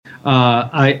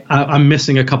I'm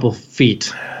missing a couple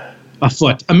feet, a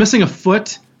foot. I'm missing a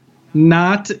foot,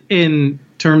 not in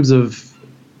terms of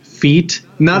feet,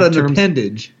 not an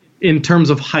appendage. In terms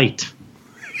of height.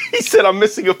 He said, "I'm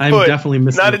missing a foot." I'm definitely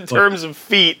missing not a in foot. terms of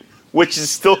feet, which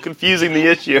is still confusing the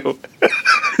issue.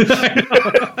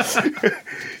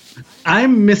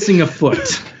 I'm missing a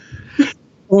foot.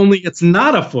 Only it's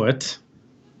not a foot,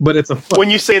 but it's a foot.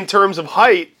 When you say in terms of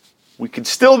height, we could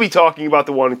still be talking about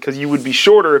the one because you would be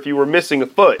shorter if you were missing a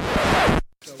foot.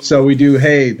 So we do,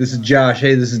 hey, this is Josh.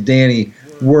 Hey, this is Danny.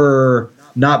 We're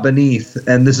not beneath,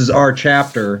 and this is our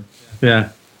chapter. Yeah.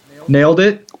 Nailed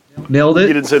it? You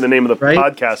didn't say the name of the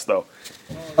podcast, though.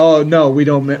 Oh, no, we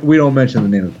don't mention the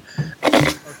name of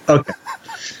it. Okay.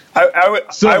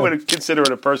 I would consider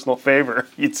it a personal favor.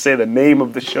 You'd say the name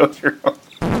of the show you're on.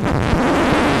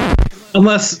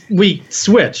 Unless we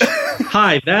switch.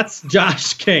 Hi, that's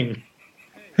Josh King.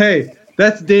 Hey,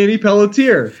 that's Danny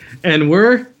Pelletier. And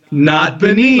we're not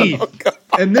beneath. Oh,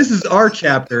 and this is our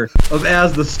chapter of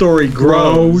As the Story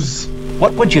Grows.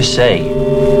 What would you say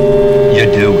you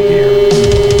do here?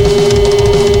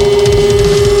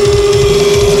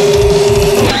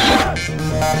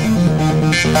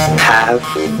 Have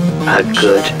a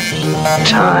good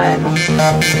time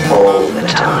all the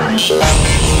time.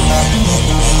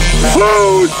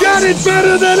 Who's got it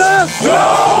better than us?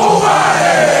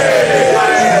 Nobody!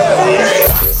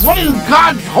 What in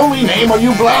God's holy name are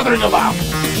you blathering about?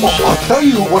 Well, I'll tell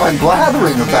you what I'm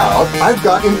blathering about. I've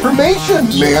got information,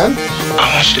 man.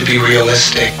 I want you to be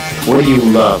realistic. What do you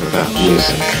love about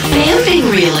music? Man being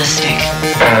realistic.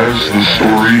 As the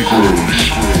story grows.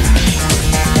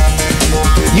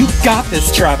 You got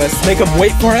this, Travis. Make him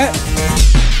wait for it.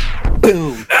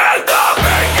 Boom.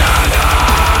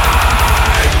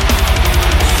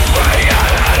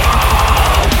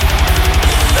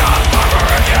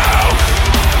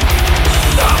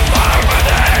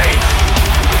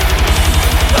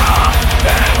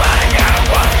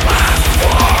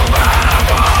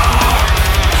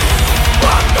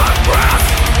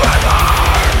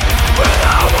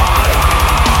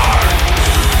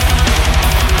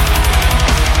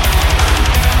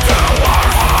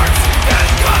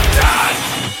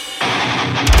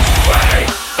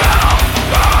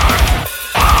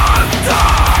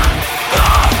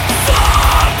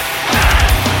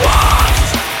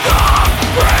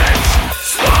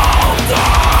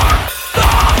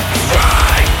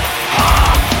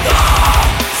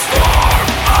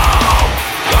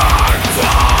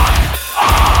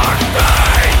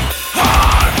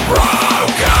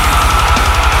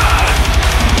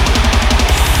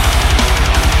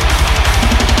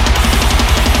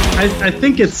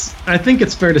 I think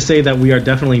it's fair to say that we are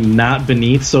definitely not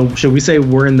beneath. So should we say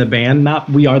we're in the band?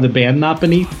 We are the band, not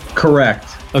beneath. Correct.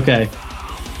 Okay.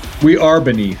 We are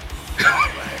beneath.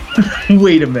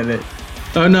 Wait a minute.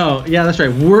 Oh no! Yeah, that's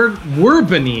right. We're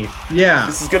beneath. Yeah.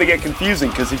 This is going to get confusing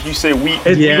because if you say we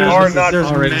are not,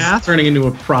 there's math turning into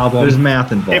a problem. There's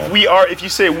math involved. If you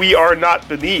say we are not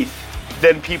beneath,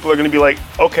 then people are going to be like,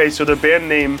 okay, so their band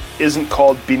name isn't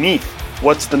called Beneath.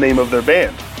 What's the name of their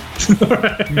band?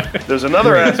 There's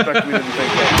another aspect we didn't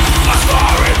think of. A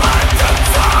story like the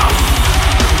song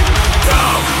to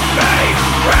be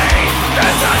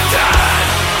revisited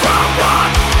from what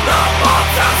the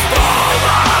months have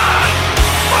stolen.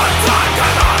 But time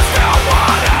cannot still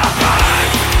what happened.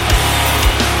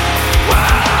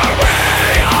 Where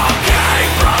we all came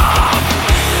from.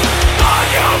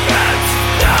 Arguments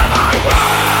that I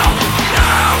will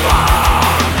never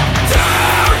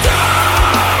tear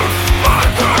down. But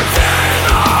there's in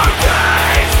our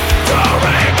days to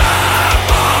remember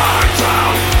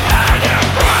truth and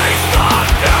embrace the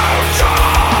future.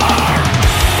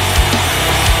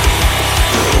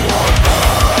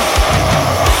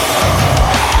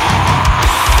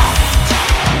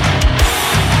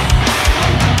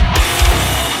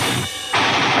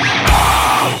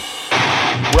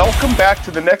 Welcome back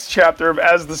to the next chapter of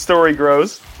As the Story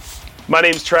Grows. My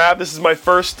name's Trav. This is my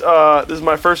first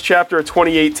chapter of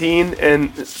 2018,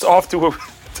 and it's off to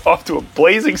a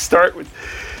blazing start with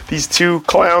these two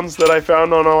clowns that I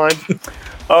found online.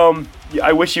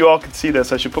 I wish you all could see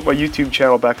this. I should put my YouTube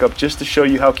channel back up just to show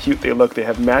you how cute they look. They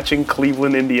have matching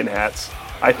Cleveland Indian hats.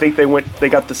 I think they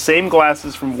got the same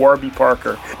glasses from Warby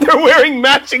Parker. They're wearing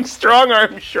matching strong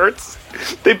arm shirts.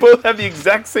 They both have the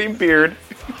exact same beard.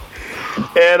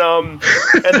 And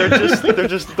they're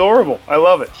just adorable. I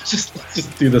love it.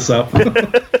 Just do this up.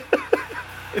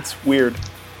 It's weird.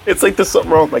 It's like there's something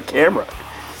wrong with my camera.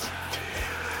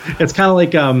 It's kind of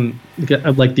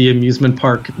like the amusement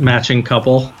park matching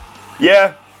couple.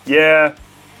 Yeah.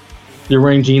 You're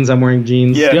wearing jeans. I'm wearing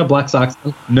jeans. Yeah. Do you have black socks?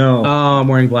 No. Oh, I'm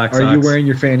wearing black socks. Are you wearing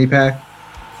your fanny pack?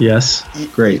 Yes.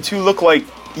 Great. You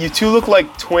two look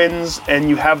like twins, and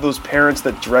you have those parents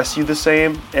that dress you the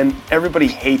same, and everybody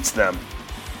hates them.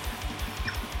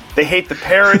 They hate the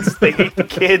parents. They hate the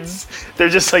kids. They're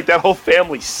just like, that whole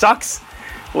family sucks.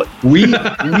 We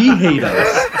hate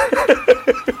us.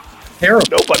 Terrible.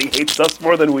 Nobody hates us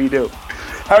more than we do.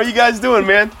 How are you guys doing,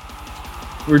 man?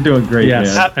 We're doing great,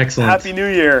 Yes. man. Excellent. Happy New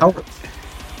Year.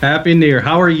 Happy New Year.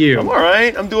 How are you? I'm all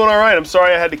right. I'm doing all right. I'm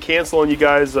sorry I had to cancel on you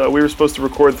guys. We were supposed to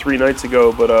record 3 nights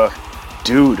ago, but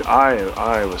dude,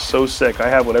 I was so sick. I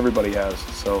have what everybody has,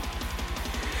 so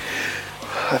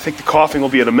I think the coughing will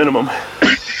be at a minimum.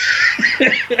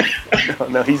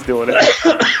 No, he's doing it.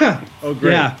 Oh,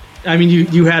 great. Yeah. I mean,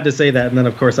 you had to say that, and then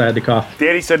of course I had to cough.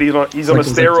 Danny said he's on a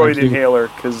steroid inhaler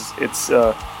because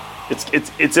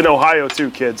it's in Ohio too,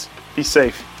 kids. Be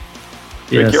safe.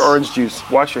 Drink Yes. your orange juice.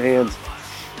 Wash your hands.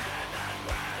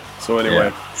 So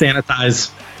anyway,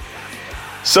 Sanitize.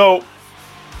 So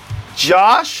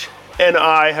Josh and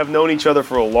I have known each other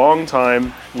for a long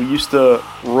time. We used to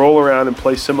roll around and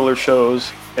play similar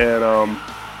shows, and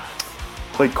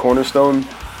played Cornerstone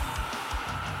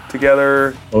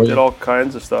together. Oh, yeah. Did all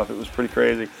kinds of stuff. It was pretty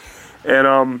crazy.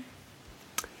 And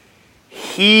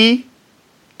he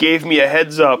gave me a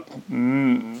heads up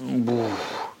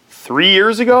 3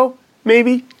 years ago,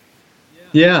 maybe,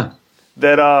 Yeah.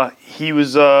 that he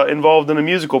was involved in a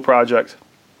musical project.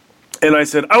 And I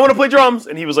said, I want to play drums.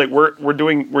 And he was like, we're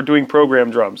doing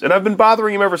program drums. And I've been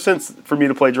bothering him ever since for me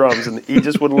to play drums, and he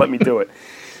just wouldn't let me do it.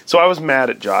 So I was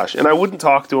mad at Josh, and I wouldn't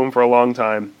talk to him for a long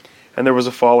time, and there was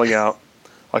a falling out.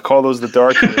 I call those the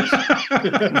dark years.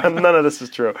 None of this is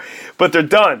true. But they're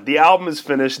done. The album is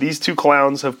finished. These two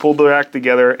clowns have pulled their act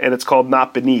together, and it's called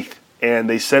Not Beneath. And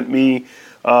they sent me,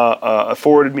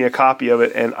 forwarded me a copy of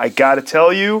it, and I got to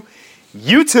tell you,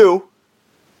 you two,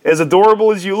 as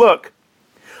adorable as you look,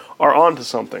 are onto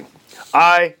something.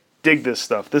 I dig this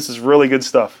stuff. This is really good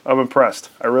stuff. I'm impressed.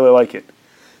 I really like it.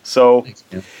 So,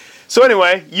 so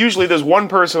anyway, usually there's one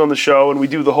person on the show, and we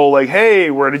do the whole like, hey,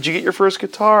 where did you get your first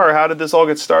guitar? How did this all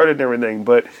get started and everything?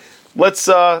 But let's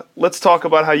talk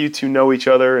about how you two know each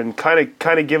other and kind of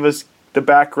give us the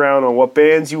background on what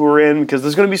bands you were in, because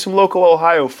there's going to be some local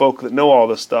Ohio folk that know all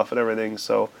this stuff and everything.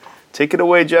 So take it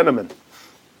away, gentlemen.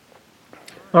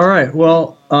 All right.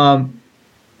 Well,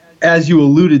 as you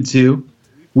alluded to,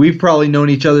 we've probably known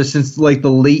each other since like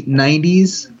the late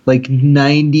 90s, like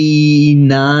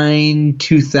 99,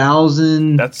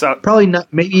 2000. That's probably not,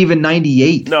 maybe even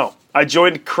 98. No, I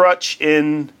joined Crutch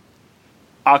in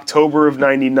October of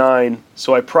 99,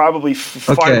 so I probably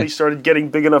finally started getting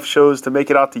big enough shows to make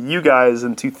it out to you guys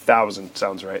in 2000.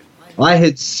 Sounds right. I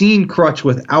had seen Crutch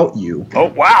without you. Oh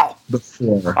wow!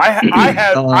 Before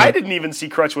I didn't even see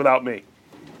Crutch without me.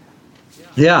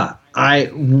 Yeah,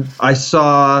 I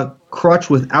saw Crutch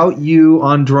without you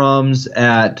on drums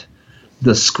at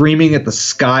the Screaming at the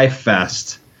Sky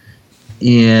Fest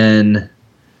in,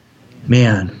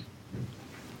 man,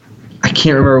 I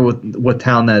can't remember what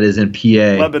town that is in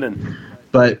PA. Lebanon.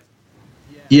 But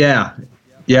yeah,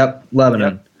 yep,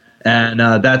 Lebanon. Yep. And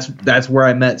that's where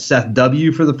I met Seth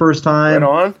W. for the first time. Right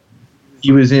on.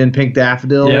 He was in Pink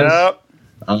Daffodils. Yep.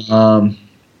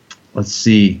 Let's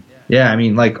see. Yeah, I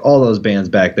mean, like all those bands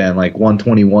back then, like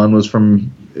 121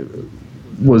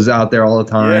 was out there all the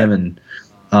time, Yeah. and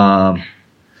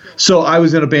so I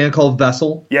was in a band called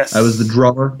Vessel. Yes. I was the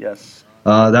drummer. Yes.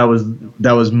 That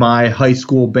was my high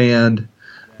school band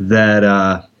that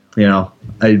I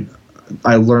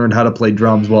learned how to play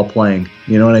drums while playing.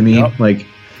 You know what I mean? Yep. Like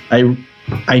I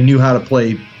knew how to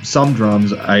play some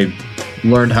drums. I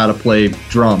learned how to play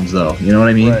drums though. You know what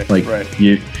I mean? Right, like right.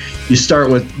 You start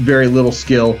with very little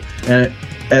skill, and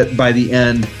by the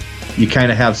end, you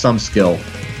kind of have some skill.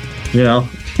 You know?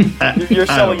 You're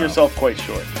selling yourself quite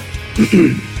short.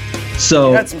 So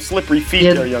You had some slippery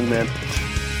feet there, young man.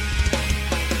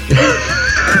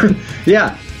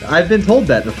 yeah, I've been told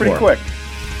that before. Pretty quick.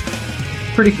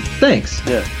 Thanks.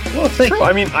 Yeah. Well, it's true.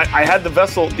 I mean, I had the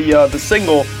Vessel, the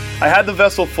single. I had the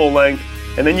Vessel full length,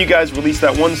 and then you guys released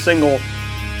that one single.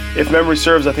 If memory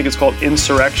serves, I think it's called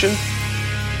Insurrection.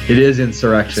 It is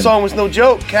Insurrection. The song was no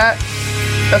joke, Cat.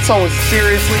 That song was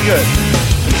seriously good.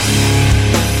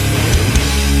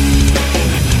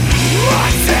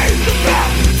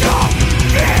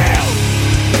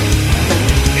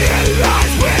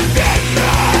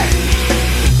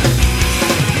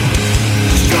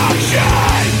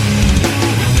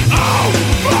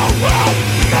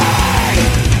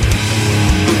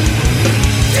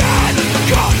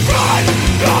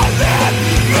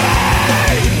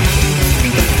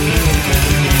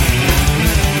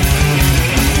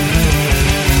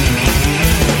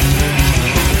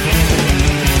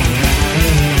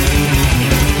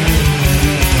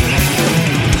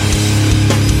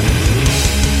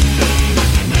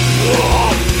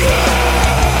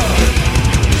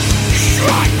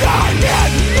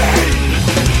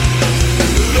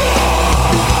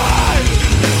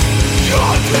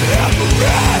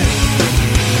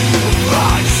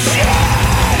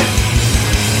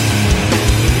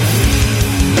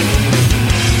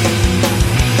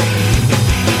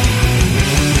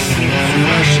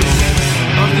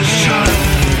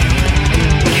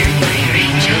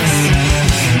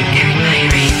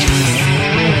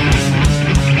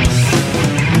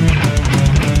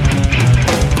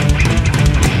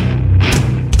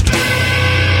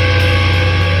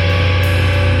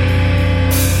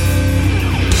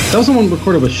 That was the one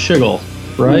recorded with Schigel,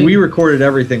 right? We recorded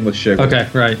everything with Schigel. Okay,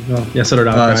 right. Well, yeah, so did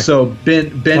I. So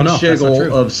Ben Schigel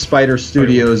of Spider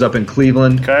Studios up in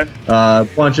Cleveland. Okay.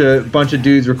 Bunch of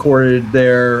dudes recorded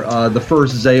there. The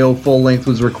first Zao full length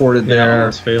was recorded there.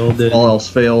 All else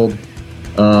failed.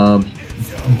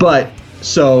 But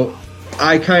so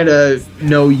I kind of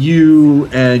know you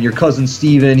and your cousin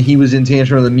Steven. He was in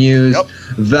Tantrum of the Muse. Yep.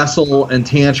 Vessel and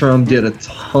Tantrum did a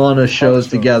ton of shows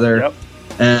together. Yep.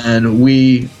 And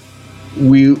we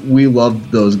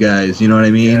loved those guys, you know what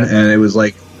I mean? Yeah. And it was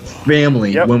like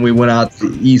family when we went out to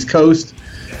the East Coast.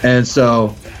 And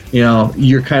so, you know,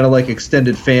 you're kind of like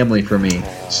extended family for me.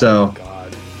 So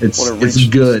it's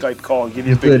good. Skype call and give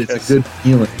you a good. big kiss. It's a good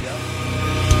feeling.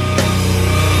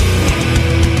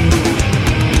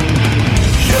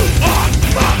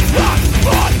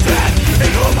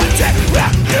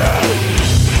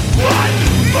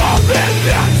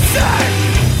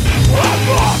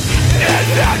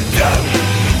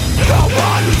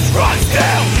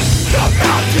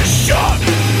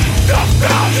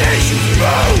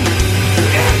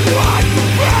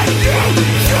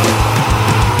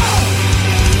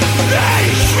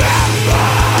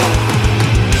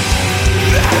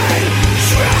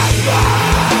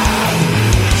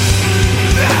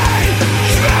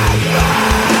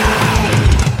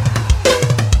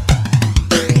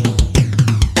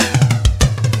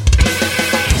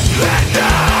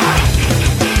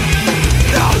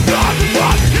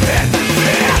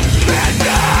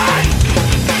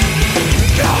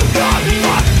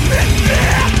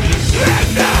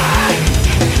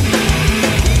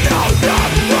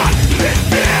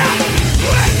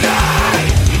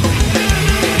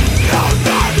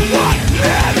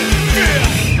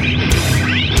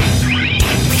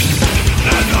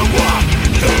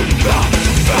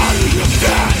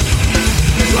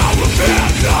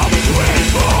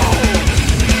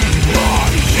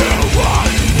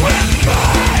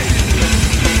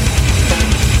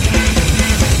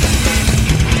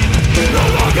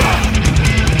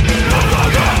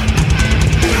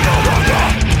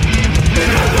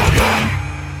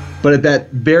 But at that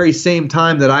very same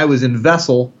time that I was in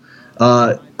Vessel,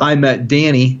 I met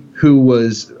Danny, who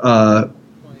was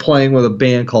playing with a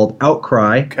band called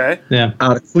Outcry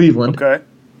out of Cleveland. Okay.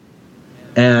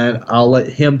 And I'll let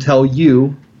him tell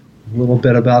you a little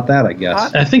bit about that, I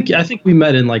guess. I think we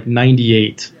met in like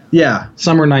 98. Yeah.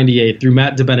 Summer 98 through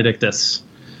Matt DeBenedictis.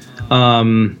 I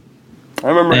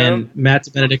remember and him. Matt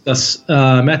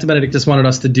DeBenedictis wanted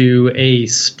us to do a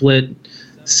split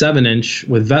 7-inch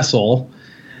with Vessel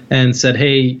and said,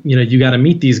 hey, you know, you got to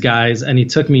meet these guys. And he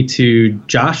took me to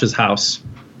Josh's house.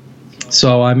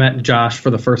 So I met Josh for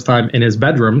the first time in his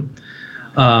bedroom.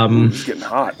 It's getting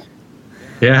hot.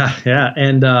 Yeah.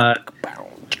 And I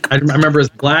remember his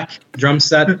black drum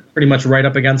set pretty much right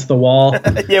up against the wall.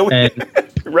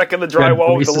 Wrecking the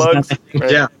drywall with the lugs.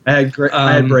 Right. Yeah, I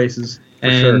had braces.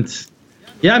 And sure.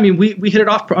 Yeah, I mean, we hit it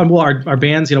off. Well, our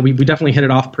bands, you know, we definitely hit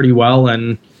it off pretty well.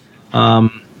 And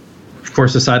of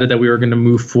course, decided that we were going to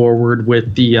move forward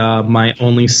with the My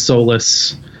Only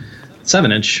Solace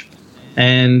 7-inch.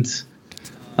 And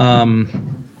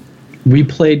we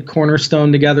played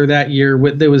Cornerstone together that year. It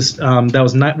wasn't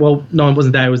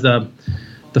that. It was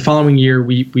the following year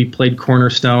we played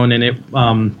Cornerstone, and it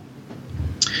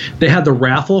they had the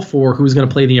raffle for who was going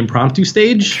to play the impromptu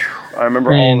stage. I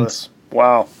remember all this.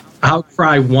 Wow.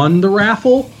 Outcry won the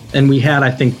raffle, and we had,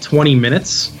 I think, 20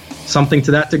 minutes, something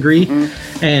to that degree.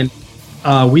 Mm-hmm. And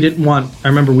we didn't want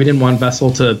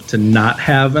Vessel to not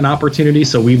have an opportunity,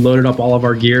 so we loaded up all of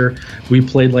our gear. We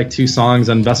played like 2 songs,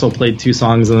 and Vessel played 2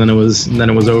 songs, and then it was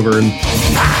over. And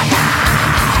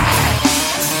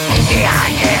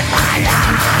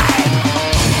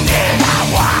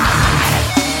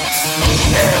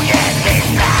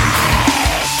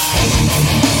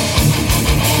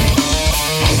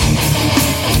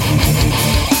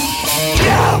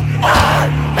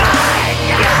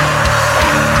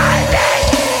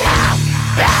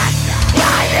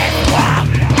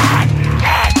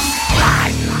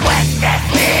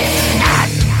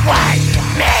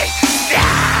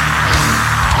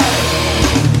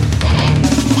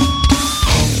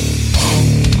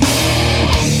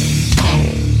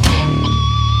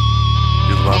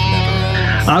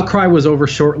Outcry was over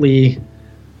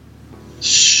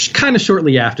kind of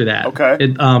shortly after that. Okay.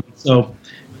 So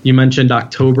you mentioned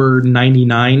October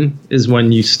 99 is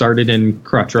when you started in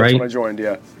Crutch, right? That's when I joined,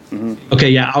 yeah. Mm-hmm. Okay,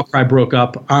 yeah, Outcry broke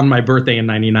up on my birthday in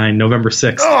 99, November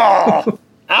 6th. Oh!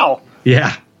 Ow.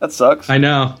 Yeah. That sucks. I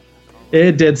know.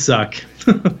 It did suck.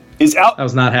 I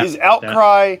was not happy. Is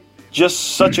Outcry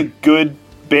just such a good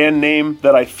band name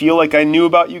that I feel like I knew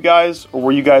about you guys, or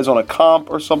were you guys on a comp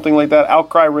or something like that?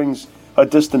 Outcry rings a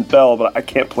distant bell, but I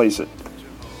can't place it.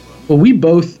 Well, we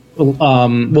both.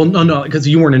 No, because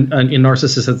you weren't in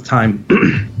Narcissus at the time.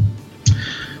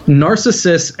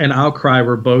 Narcissus and Outcry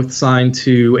were both signed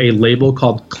to a label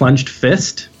called Clenched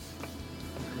Fist,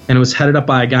 and it was headed up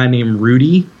by a guy named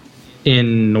Rudy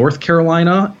in North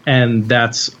Carolina, and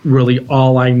that's really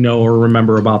all I know or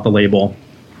remember about the label.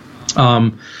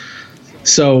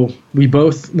 So we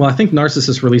both, I think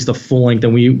Narcissus released a full length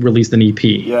and we released an EP.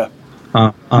 Yeah.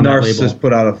 On Narcissus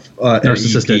put out an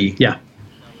Narcissus EP. did, yeah.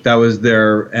 That was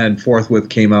there, and forthwith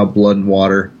came out Blood and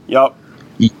Water. Yep.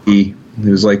 EP. It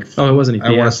was like, it wasn't EP.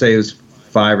 I want to say it was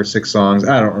 5 or 6 songs.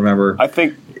 I don't remember. I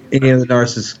think any of the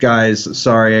Narcissus guys.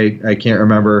 Sorry, I can't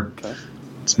remember. Okay.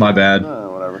 It's my bad.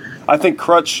 Whatever. I think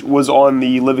Crutch was on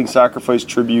the Living Sacrifice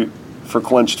tribute for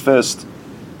Clenched Fist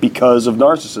because of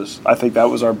Narcissus. I think that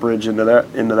was our bridge into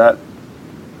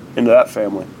that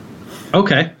family.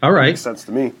 Okay, all right. Makes sense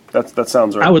to me. That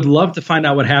sounds right. I would love to find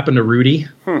out what happened to Rudy.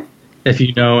 If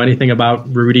you know anything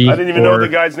about Rudy. I didn't even know the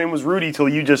guy's name was Rudy till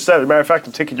you just said it. As a matter of fact,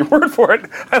 I'm taking your word for it.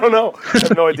 I don't know. I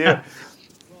have no idea.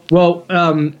 Well,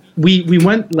 we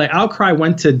went, like, Outcry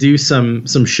went to do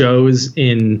some shows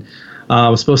in,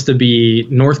 was supposed to be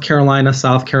North Carolina,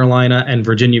 South Carolina, and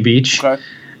Virginia Beach. Okay.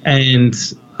 And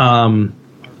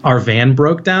our van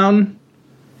broke down.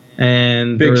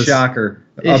 And big shocker.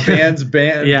 A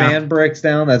van breaks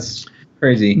down. That's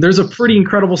crazy. There's a pretty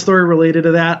incredible story related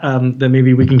to that that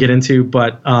maybe we can get into,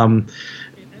 but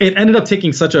it ended up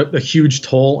taking such a huge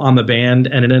toll on the band,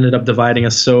 and it ended up dividing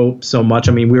us so much.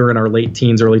 I mean, we were in our late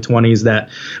teens, early 20s, that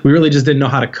we really just didn't know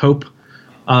how to cope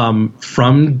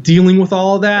from dealing with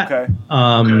all of that,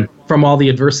 from all the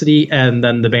adversity, and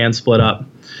then the band split up.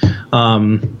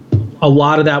 A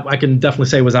lot of that I can definitely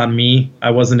say was on me.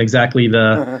 I wasn't exactly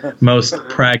the most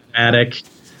pragmatic.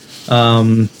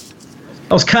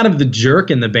 I was kind of the jerk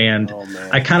in the band.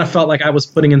 I kind of felt like I was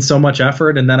putting in so much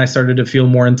effort, and then I started to feel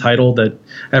more entitled that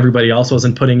everybody else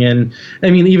wasn't putting in. I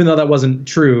mean, even though that wasn't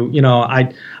true,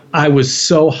 I was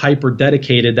so hyper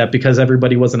dedicated that because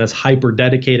everybody wasn't as hyper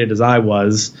dedicated as I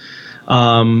was,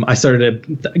 I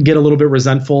started to get a little bit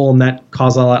resentful, and that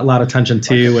caused a lot of tension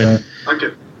too.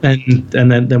 And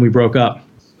then we broke up.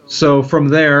 So from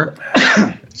there,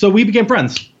 so we became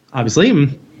friends.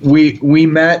 Obviously, we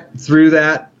met through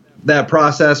that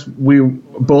process.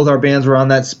 Both our bands were on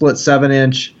that split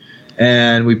 7-inch,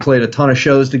 and we played a ton of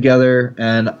shows together.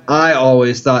 And I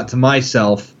always thought to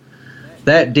myself,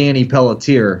 that Danny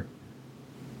Pelletier,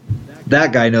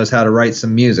 that guy knows how to write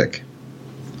some music.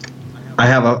 I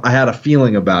had a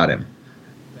feeling about him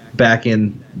back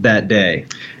in that day.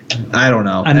 I don't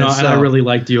know. I know, and I really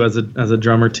liked you as a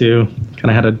drummer too. Kind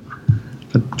of had a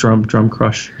drum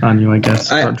crush on you, I guess.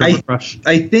 Crush.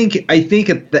 I think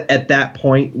at that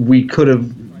point we could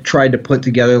have tried to put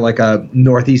together like a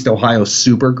Northeast Ohio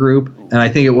super group, and I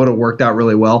think it would have worked out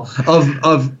really well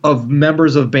of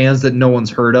members of bands that no one's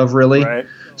heard of, really. Right.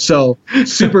 So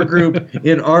super group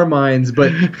in our minds,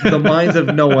 but the minds of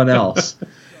no one else.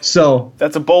 So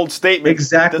that's a bold statement.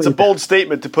 Exactly. That's a bold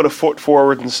statement to put a foot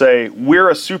forward and say, we're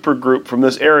a super group from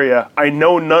this area. I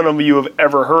know none of you have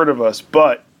ever heard of us,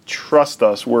 but trust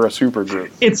us, we're a super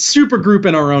group. It's super group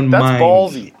in our own mind. That's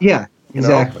ballsy. Yeah,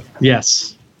 exactly.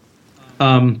 Yes.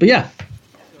 But yeah.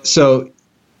 So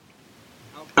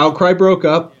Outcry broke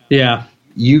up. Yeah.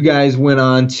 You guys went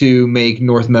on to make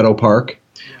North Meadow Park.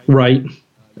 Right.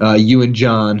 You and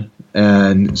John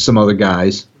and some other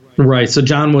guys. Right. So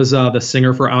John was the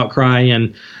singer for Outcry,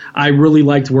 and I really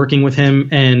liked working with him.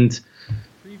 And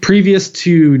previous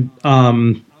to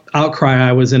Outcry,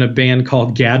 I was in a band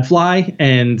called Gadfly,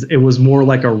 and it was more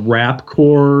like a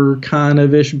rapcore kind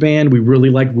of ish band. We really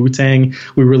liked Wu-Tang.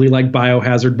 We really liked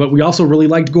Biohazard, but we also really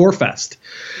liked Gorefest.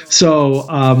 So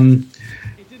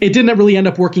it didn't really end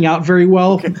up working out very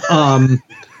well.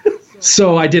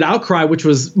 So I did Outcry, which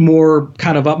was more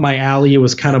kind of up my alley. It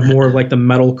was kind of more like the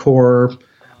metalcore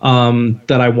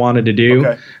that I wanted to do.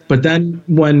 Okay. But then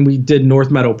when we did North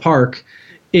Meadow Park,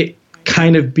 it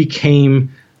kind of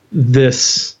became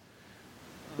this,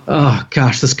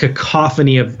 this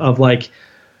cacophony of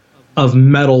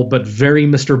metal, but very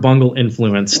Mr. Bungle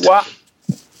influenced. Wow.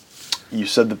 You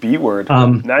said the B word.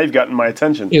 Now you've gotten my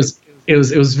attention. It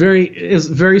was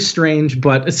very strange,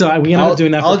 but so we ended up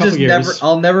doing that for a couple years.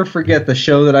 I'll never forget the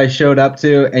show that I showed up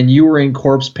to, and you were in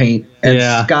corpse paint, and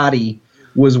Scotty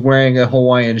was wearing a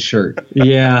Hawaiian shirt.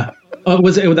 Yeah, that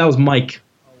was Mike.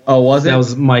 Oh, was it? That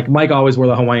was Mike. Mike always wore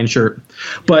the Hawaiian shirt.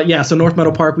 But yeah, so North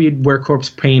Meadow Park, we'd wear corpse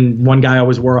paint. One guy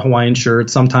always wore a Hawaiian shirt.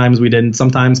 Sometimes we didn't.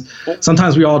 Sometimes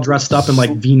we all dressed up in like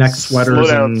V-neck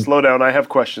sweaters. Slow down. I have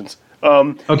questions.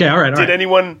 Okay, all right. Did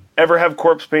anyone ever have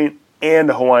corpse paint and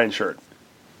a Hawaiian shirt?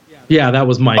 Yeah, that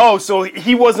was Mike. Oh, so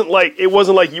he wasn't like, it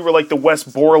wasn't like you were like the Wes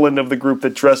Borland of the group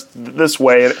that dressed this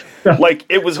way. Like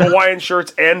it was Hawaiian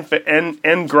shirts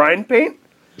and grind paint?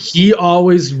 He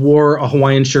always wore a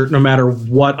Hawaiian shirt no matter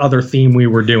what other theme we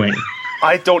were doing.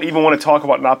 I don't even want to talk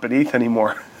about Not Beneath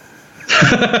anymore.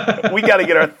 We got to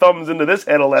get our thumbs into this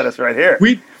head of lettuce right here.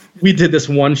 We did this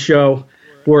one show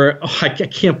where I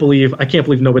can't believe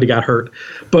nobody got hurt,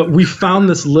 but we found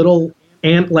this little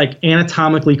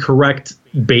anatomically correct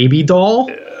baby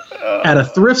doll at a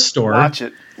thrift store. Watch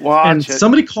it.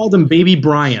 Somebody called him Baby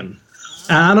Brian.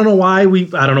 I don't know why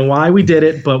we did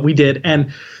it, but we did.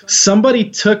 And somebody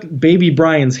took Baby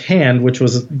Brian's hand, which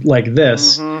was like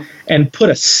this, and put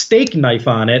a steak knife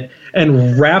on it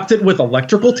and wrapped it with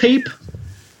electrical tape.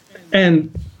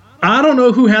 And I don't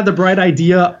know who had the bright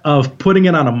idea of putting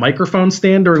it on a microphone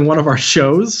stand during one of our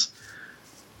shows,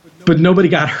 but nobody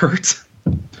got hurt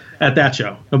at that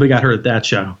show.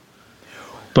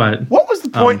 But what was the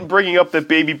point in bringing up that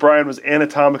Baby Brian was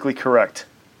anatomically correct?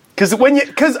 Hold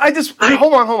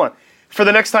on. For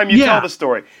the next time you tell the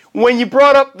story, when you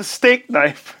brought up the steak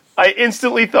knife, I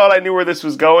instantly thought I knew where this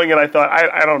was going, and I thought,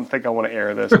 I don't think I want to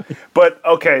air this. But,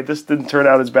 okay, this didn't turn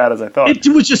out as bad as I thought. It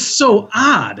was just so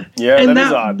odd. Yeah, and that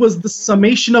is odd. Was the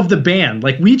summation of the band.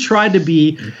 Like, we tried to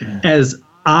be as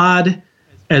odd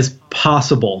as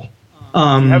possible. Do you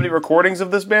have any recordings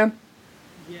of this band?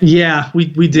 Yeah, we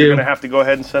do. You're going to have to go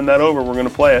ahead and send that over. We're going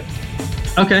to play it.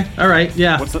 Okay, all right,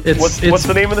 yeah. What's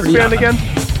the name of this band again?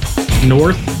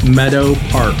 North Meadow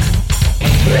Park.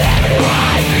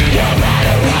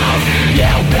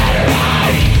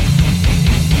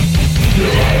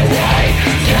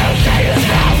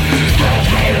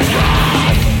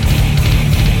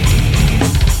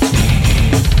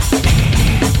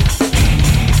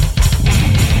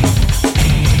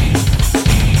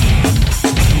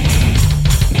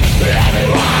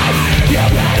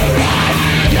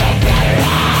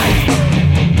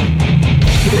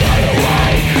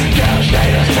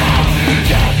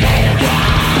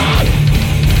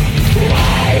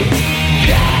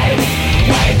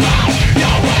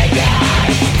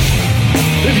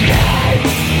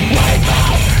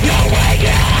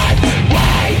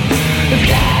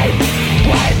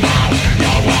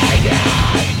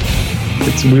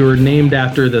 We were named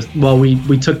after this. Well,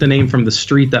 we took the name from the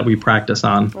street that we practice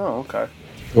on. Oh, okay.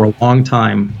 For a long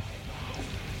time.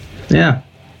 Yeah.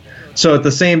 So at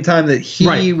the same time that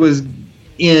he was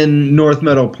in North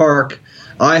Meadow Park,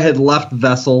 I had left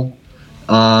Vessel,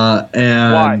 and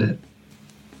why?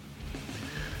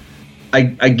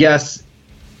 I guess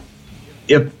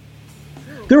if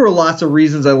there were lots of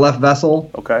reasons I left Vessel.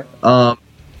 Okay.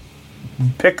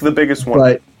 Pick the biggest one.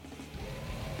 But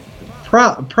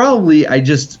probably I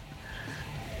just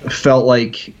felt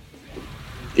like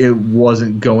it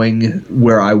wasn't going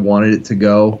where I wanted it to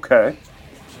go. Okay.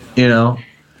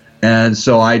 And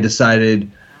so I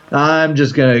decided I'm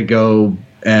just going to go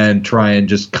and try and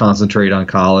just concentrate on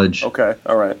college. Okay,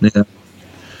 all right. Yeah.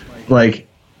 Like,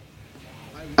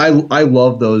 I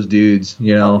love those dudes,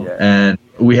 and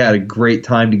we had a great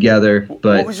time together.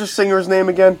 But what was your singer's name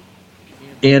again?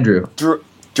 Andrew.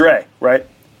 Dre, right?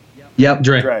 Yep.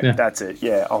 Dre, yeah. That's it.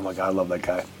 Yeah. Oh my God, I love that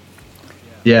guy.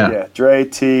 Yeah. Dre,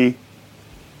 T,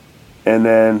 and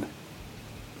then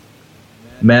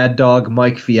Mad Dog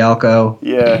Mike Fialco.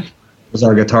 Yeah. Was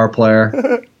our guitar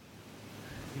player.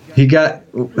 He got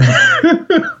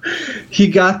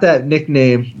that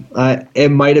nickname.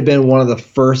 It might have been one of the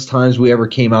first times we ever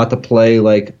came out to play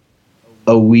like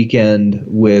a weekend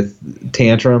with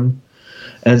Tantrum.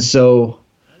 And so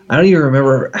I don't even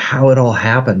remember how it all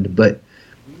happened, but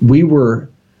we were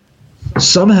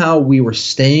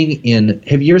staying in.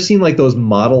 Have you ever seen like those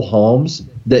model homes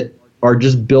that are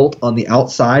just built on the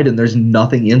outside and there's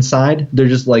nothing inside? They're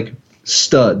just like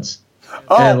studs.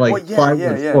 Oh, and like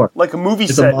yeah. floor. Like a movie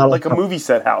set, movie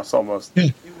set house almost.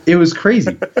 It was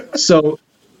crazy. So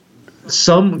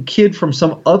some kid from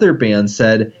some other band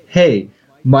said, "Hey,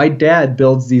 my dad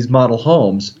builds these model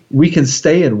homes. We can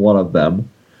stay in one of them."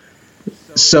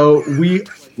 So we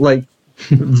like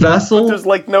Vessel. There's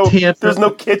like there's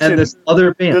no kitchen. And this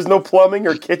other band. There's no plumbing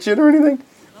or kitchen or anything.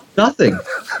 Nothing.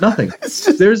 It's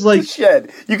just there's like a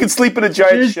shed. You can sleep in a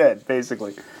giant shed,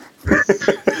 basically.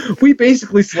 We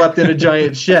basically slept in a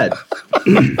giant shed.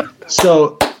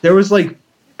 So there was like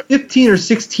 15 or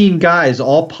 16 guys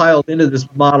all piled into this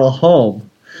model home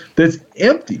that's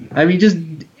empty. I mean, just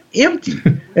empty,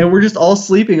 and we're just all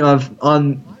sleeping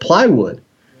on plywood.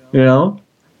 You know,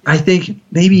 I think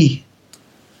maybe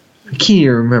I can't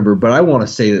even remember, but I want to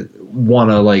say that one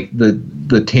of like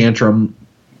the tantrum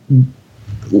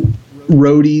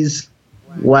roadies,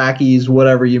 lackeys,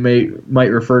 whatever you might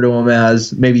refer to them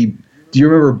as. Maybe, do you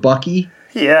remember Bucky?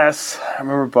 Yes, I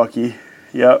remember Bucky.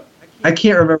 Yep. I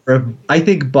can't remember. I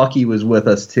think Bucky was with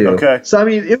us too. Okay. So I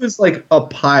mean, it was like a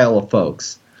pile of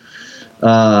folks,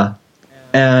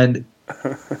 and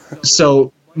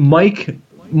so Mike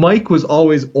was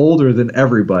always older than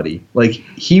everybody. Like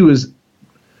he was.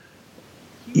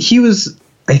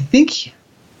 I think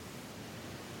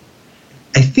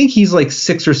he's like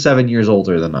 6 or 7 years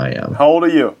older than I am. How old are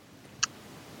you?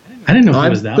 I didn't know he I'm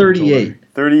was that 38. much older.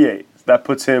 38. That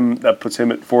puts him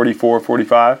at 44,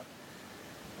 45?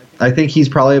 I think he's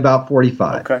probably about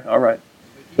 45. Okay, all right.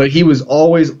 But he was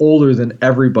always older than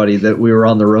everybody that we were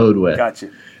on the road with. Gotcha.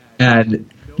 And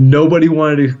nobody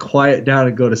wanted to quiet down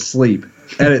and go to sleep.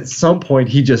 And at some point,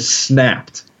 he just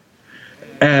snapped.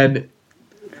 And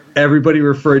everybody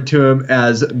referred to him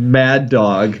as Mad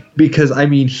Dog because, I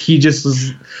mean, he just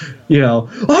was, all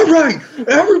right,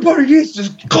 everybody needs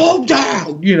to calm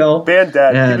down, Band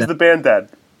dad. And he was the band dad.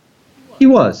 He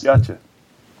was. Gotcha.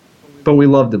 But we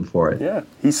loved him for it. Yeah.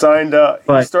 He signed,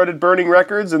 he started burning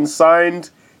records and signed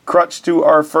Crutch to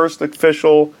our first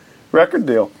official record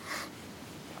deal.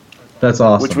 That's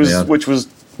awesome, Which was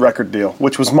record deal,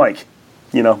 which was Mike,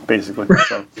 basically.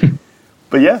 So.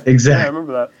 But yeah. Exactly. Yeah, I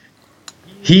remember that.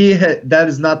 That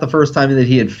is not the first time that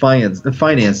he had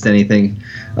financed anything.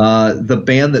 The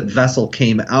band that Vessel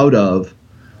came out of,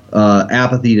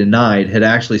 Apathy Denied, had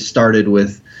actually started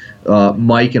with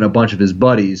Mike and a bunch of his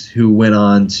buddies who went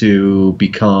on to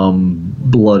become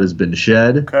Blood Has Been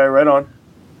Shed. Okay, right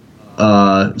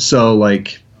on. So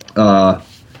like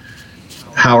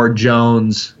Howard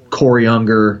Jones, Corey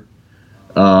Unger,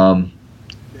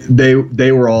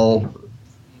 they were all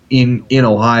in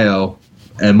Ohio.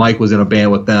 And Mike was in a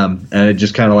band with them, and it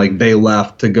just kind of like they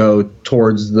left to go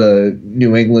towards the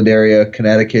New England area,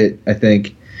 Connecticut, I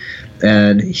think.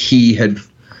 And he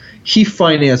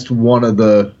financed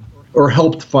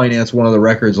helped finance one of the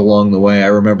records along the way. I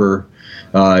remember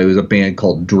it was a band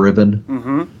called Driven,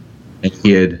 and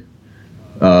he had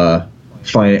I'm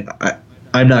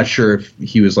not sure if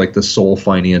he was like the sole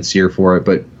financier for it,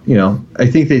 but I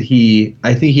think he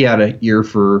had an ear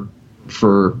for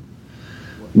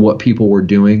what people were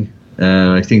doing,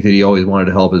 and I think that he always wanted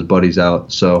to help his buddies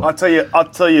out. So I'll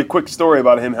tell you a quick story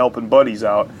about him helping buddies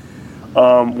out.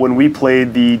 When we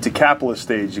played the Decapolis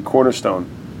stage at Cornerstone,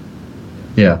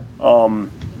 yeah,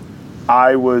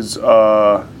 I was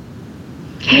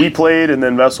we played and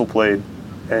then Vessel played,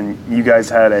 and you guys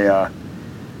had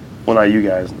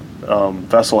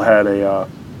Vessel had a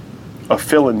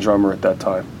fill-in drummer at that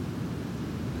time.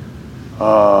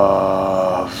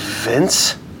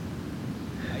 Vince.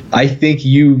 I think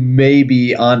you may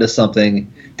be onto something.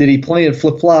 Did he play in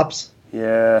flip-flops?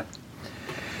 Yeah.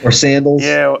 Or sandals?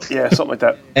 Yeah, something like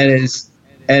that. And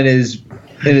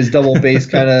his double bass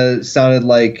kind of sounded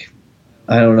like,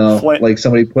 I don't know, like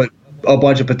somebody put a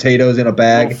bunch of potatoes in a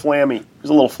bag. A little flammy. It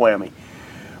was a little flammy.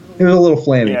 It was a little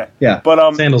flammy. Yeah.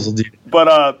 But sandals will do.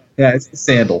 But yeah, it's the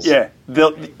sandals. Yeah.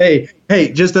 Hey,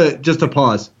 just a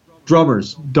pause.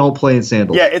 Drummers don't play in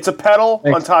sandals. Yeah, it's a pedal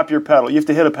on top of your pedal. You have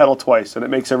to hit a pedal twice, and it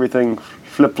makes everything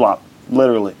flip-flop,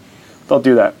 literally. Don't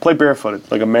do that. Play barefooted,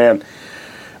 like a man.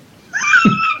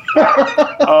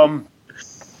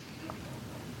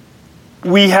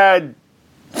 We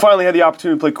finally had the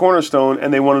opportunity to play Cornerstone,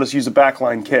 and they wanted us to use a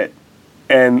backline kit.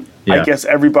 And I guess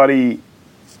everybody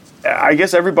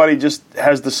just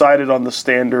has decided on the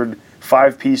standard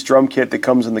 5-piece drum kit that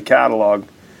comes in the catalog.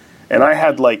 And I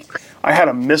had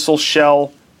a missile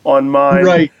shell on mine.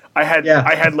 Right. I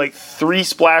had like 3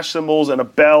 splash cymbals and a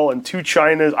bell and 2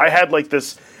 chinas. I had like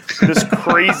this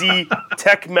crazy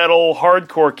tech metal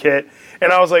hardcore kit,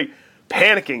 and I was like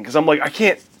panicking because I'm like, I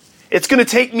can't. It's going to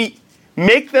take me.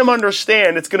 Make them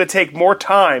understand it's going to take more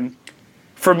time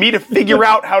for me to figure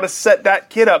out how to set that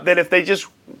kit up than if they just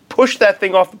push that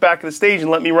thing off the back of the stage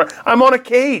and let me run. I'm on a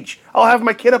cage. I'll have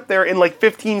my kit up there in like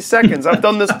 15 seconds. I've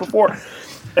done this before.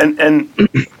 And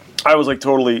I was like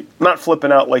totally not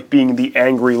flipping out, like being the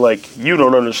angry, like, you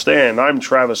don't understand, I'm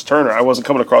Travis Turner. I wasn't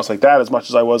coming across like that as much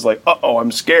as I was like,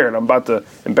 I'm scared. I'm about to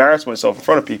embarrass myself in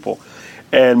front of people.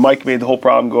 And Mike made the whole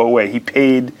problem go away. He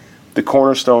paid the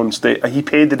Cornerstone stage, he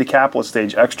paid the Decapolis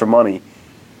stage extra money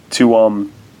to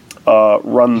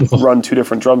run 2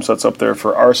 different drum sets up there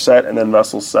for our set and then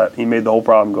Vessel's set. He made the whole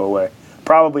problem go away.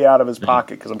 Probably out of his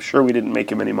pocket because I'm sure we didn't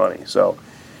make him any money. So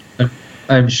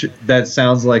I'm sure that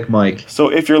sounds like Mike.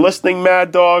 So if you're listening,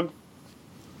 Mad Dog,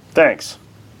 thanks.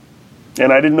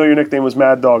 And I didn't know your nickname was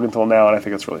Mad Dog until now, and I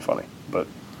think it's really funny. But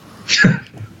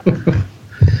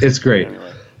it's great.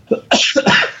 Anyway.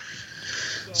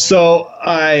 So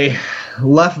I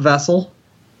left Vessel.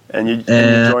 And you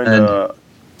joined a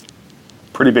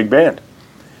pretty big band.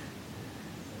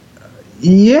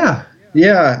 Yeah,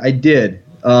 I did.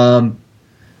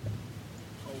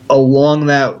 Along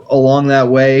that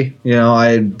way, I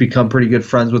had become pretty good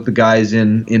friends with the guys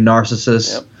in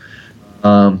Narcissus.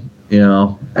 Yep.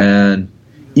 And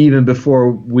even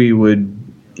before we would,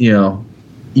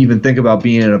 even think about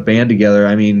being in a band together,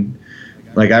 I mean,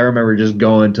 like I remember just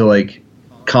going to like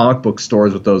comic book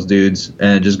stores with those dudes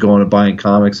and just going and buying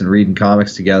comics and reading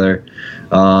comics together,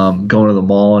 going to the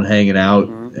mall and hanging out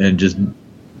and just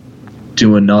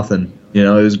doing nothing. It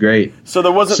was great. So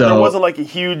there wasn't like a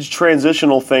huge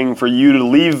transitional thing for you to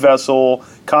leave Vessel,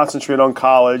 concentrate on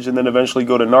college, and then eventually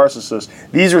go to Narcissus.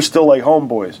 These are still like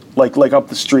homeboys, like up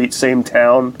the street, same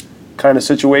town kind of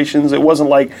situations. It wasn't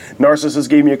like Narcissus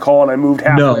gave me a call and I moved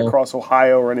halfway across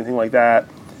Ohio or anything like that.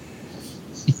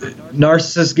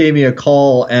 Narcissus gave me a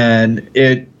call and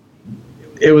it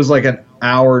was like an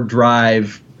hour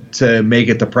drive to make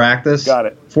it to practice. Got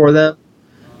it. For them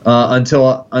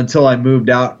until I moved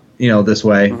out. This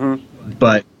way,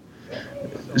 but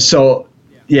so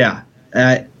yeah,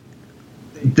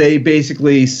 they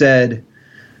basically said,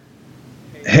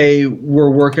 "Hey,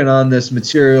 we're working on this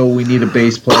material. We need a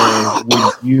bass player.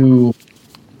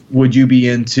 Would you be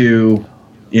into,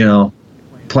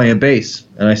 playing bass?"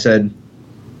 And I said,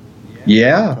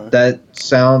 "Yeah, that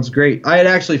sounds great." I had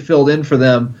actually filled in for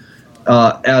them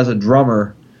as a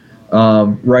drummer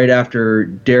right after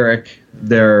Derek,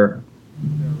 their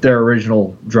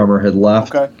original drummer, had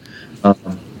left. Okay.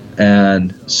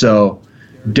 And so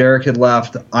Derek had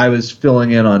left. I was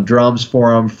filling in on drums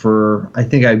for him I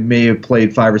think I may have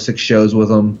played 5 or 6 shows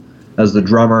with him as the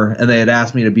drummer, and they had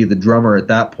asked me to be the drummer at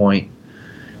that point.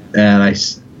 And I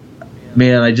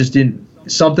just didn't,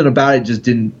 something about it just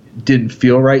didn't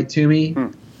feel right to me.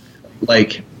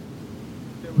 Like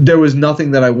there was nothing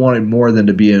that I wanted more than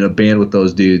to be in a band with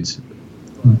those dudes.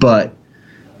 But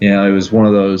it was one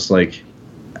of those like,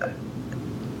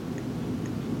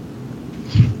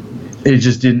 it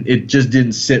just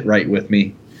didn't sit right with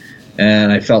me,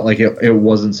 and I felt like it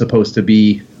wasn't supposed to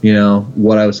be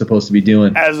what I was supposed to be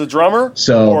doing as a drummer.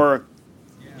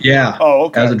 Yeah. Oh,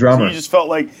 okay. As a drummer, so you just felt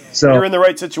like you're in the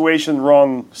right situation,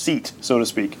 wrong seat, so to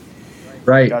speak.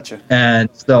 Right. Gotcha. And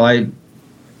so I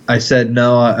said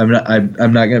no, I'm not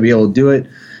going to be able to do it.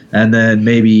 And then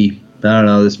maybe, I don't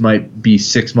know, this might be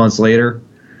 6 months later,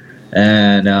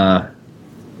 and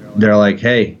they're like,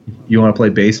 "Hey, you want to play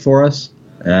bass for us?"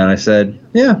 And I said,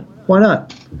 "Yeah, why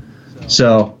not?"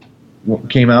 So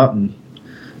came out and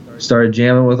started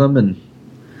jamming with them, and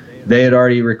they had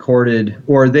already recorded,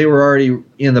 or they were already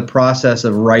in the process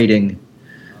of writing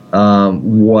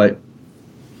what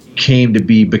came to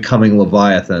be becoming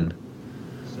Leviathan.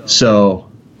 So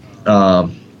I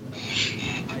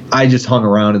just hung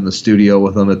around in the studio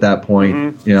with them at that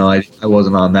point. I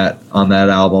wasn't on that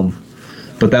album,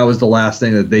 but that was the last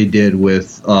thing that they did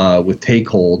with Take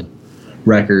Hold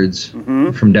Records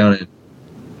from down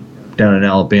in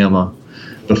Alabama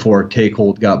before Take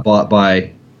Hold got bought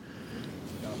by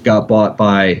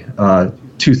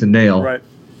Tooth and Nail. Right.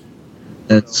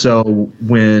 And so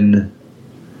when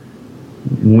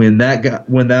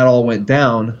that all went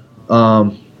down,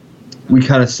 we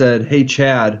kind of said, "Hey,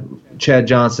 Chad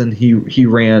Johnson, he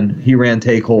ran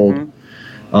Take Hold,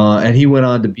 and he went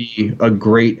on to be a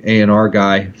great A&R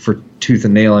guy for Tooth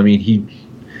and Nail. I mean,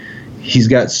 he's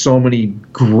got so many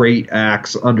great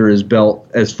acts under his belt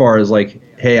as far as like,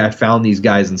 hey, I found these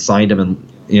guys and signed them,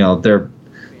 and they're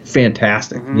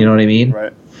fantastic. You know what I mean?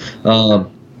 Right.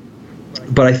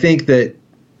 But I think that,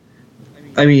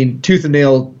 Tooth and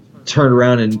Nail turned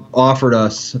around and offered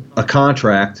us a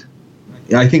contract.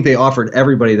 I think they offered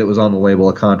everybody that was on the label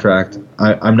a contract.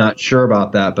 I'm not sure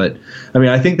about that, but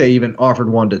I think they even offered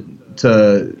one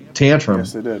to Tantrum.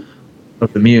 Yes, they did.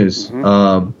 Of the Muse.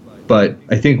 But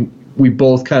I think we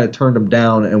both kind of turned them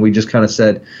down, and we just kind of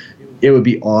said it would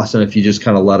be awesome if you just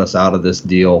kind of let us out of this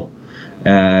deal.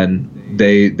 And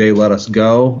they let us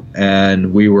go,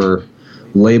 and we were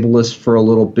labelless for a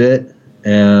little bit.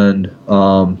 And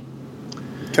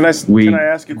can I ask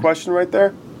you a question right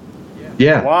there?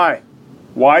 Yeah.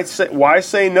 Why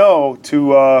say no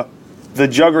to the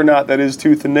juggernaut that is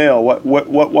Tooth and Nail? What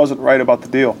wasn't right about the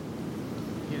deal?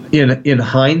 In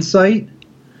hindsight,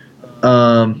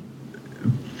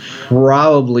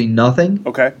 probably nothing.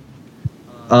 Okay.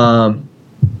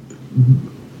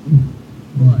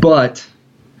 But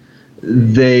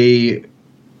their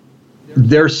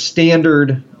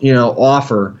standard,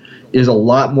 offer is a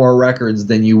lot more records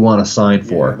than you want to sign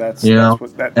for. That's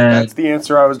the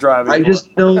answer I was driving. I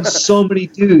just know so many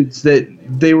dudes that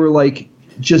they were like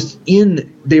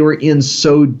they were in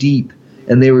so deep,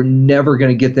 and they were never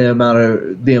going to get the amount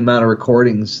of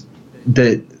recordings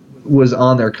that was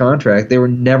on their contract. They were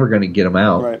never going to get them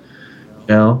out. Right.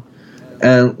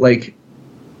 And like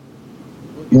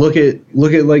look at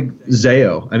like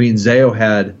Zayo. I mean, Zayo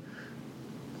had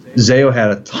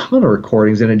a ton of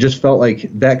recordings, and it just felt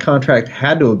like that contract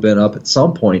had to have been up at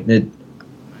some point. And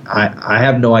I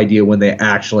have no idea when they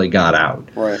actually got out.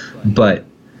 Right. But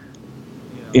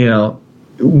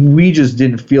we just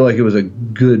didn't feel like it was a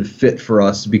good fit for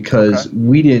us because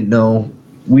we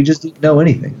just didn't know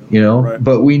anything, Right.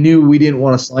 But we knew we didn't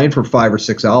want to sign for 5 or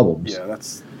 6 albums. Yeah,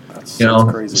 that's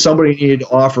crazy. Somebody needed to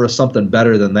offer us something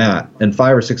better than that, and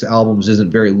 5 or 6 albums isn't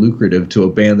very lucrative to a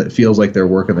band that feels like they're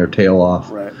working their tail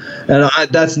off. Right. And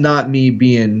that's not me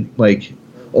being like,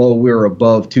 oh, we're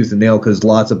above tooth and nail, because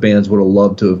lots of bands would have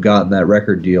loved to have gotten that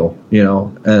record deal,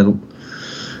 and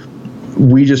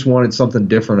we just wanted something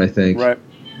different, I think. Right.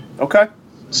 Okay.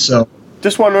 So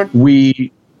just wondering.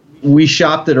 We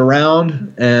shopped it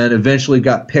around and eventually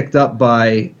got picked up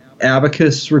by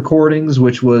Abacus Recordings,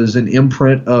 which was an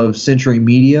imprint of Century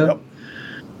Media. Yep.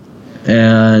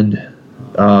 And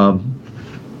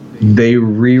they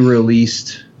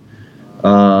re-released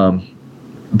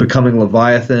Becoming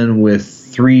Leviathan with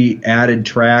 3 added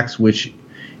tracks, which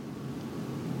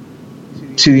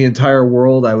to the entire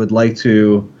world I would like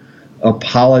to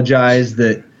apologize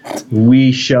that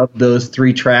we shoved those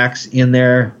 3 tracks in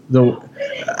there.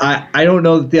 I don't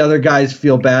know that the other guys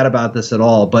feel bad about this at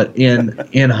all, but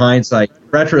in hindsight,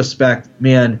 retrospect,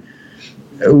 man,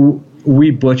 we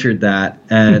butchered that,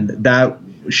 and that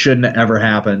shouldn't have ever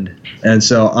happened. And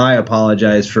so I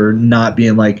apologize for not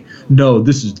being like, no,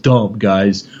 this is dumb,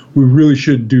 guys. We really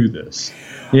shouldn't do this.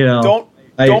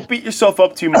 Don't beat yourself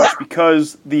up too much,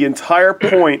 because the entire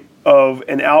point of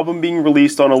an album being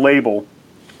released on a label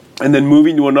and then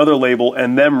moving to another label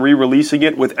and them re-releasing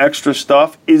it with extra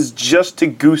stuff is just to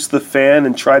goose the fan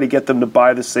and try to get them to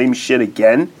buy the same shit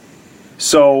again.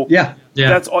 So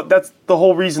that's the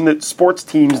whole reason that sports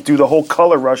teams do the whole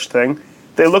color rush thing.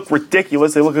 They look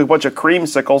ridiculous. They look like a bunch of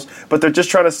creamsicles, but they're just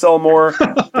trying to sell more.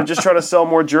 They're just trying to sell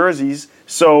more jerseys.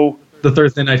 So the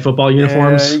Thursday Night Football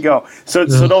uniforms. There you go. So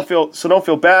don't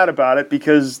feel bad about it,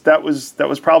 because that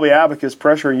was probably Abacus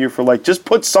pressuring you for like, just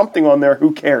put something on there.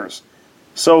 Who cares?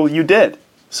 So you did.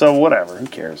 So whatever. Who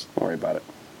cares? Don't worry about it.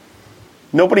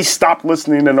 Nobody stopped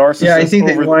listening to Narcissus. Yeah, I think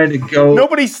they wanted to go.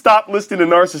 Nobody stopped listening to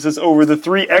Narcissus over the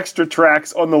 3 extra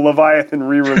tracks on the Leviathan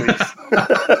re-release.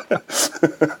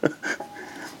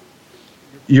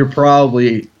 You're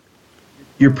probably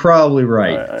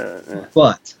right.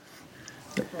 But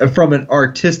from an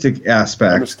artistic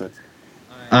aspect, Understood.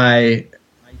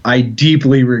 I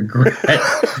deeply regret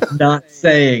not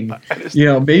saying,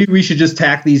 maybe we should just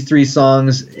tack these 3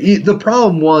 songs. The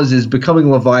problem is Becoming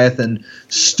Leviathan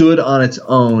stood on its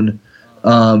own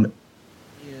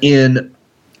in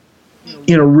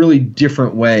a really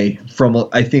different way from,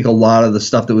 I think, a lot of the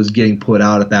stuff that was getting put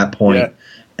out at that point.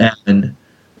 Yeah. And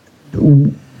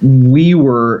we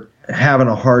were having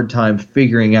a hard time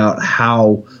figuring out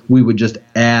how we would just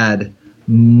add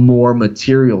more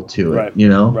material to it,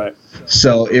 Right.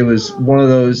 So it was one of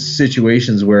those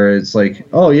situations where it's like,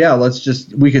 oh yeah,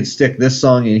 we could stick this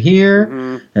song in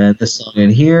here and this song in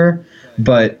here,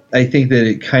 but I think that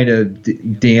it kind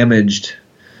of damaged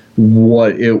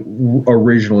what it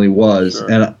originally was.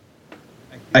 Sure. And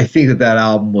I think that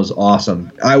album was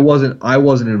awesome. I wasn't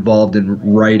involved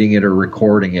in writing it or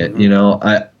recording it,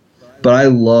 but I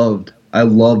loved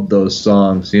those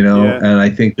songs, and I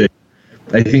think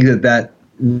that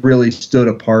really stood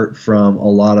apart from a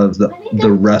lot of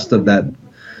the rest of that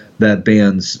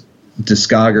band's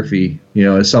discography,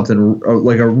 as something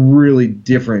like a really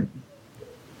different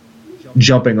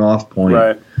jumping off point.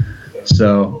 Right.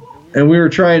 So, and we were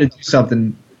trying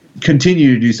to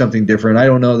continue to do something different. I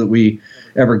don't know that we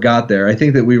ever got there. I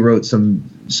think that we wrote some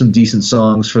decent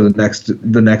songs for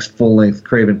the next full length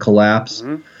Craven Collapse.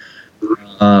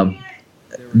 Mm-hmm.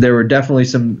 There were definitely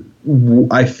some,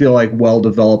 I feel like,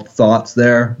 well-developed thoughts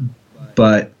there,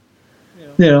 but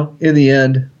in the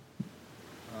end,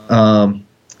 I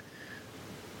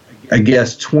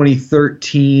guess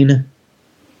 2013.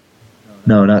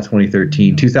 No, not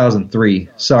 2013. 2003.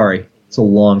 Sorry, it's a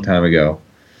long time ago.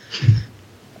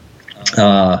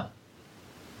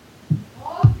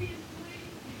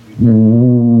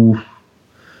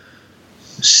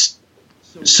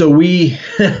 So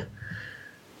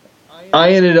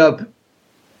I ended up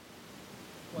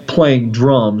playing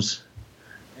drums,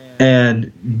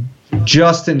 and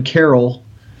Justin Carroll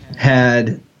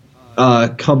had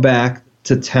come back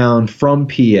to town from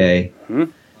PA.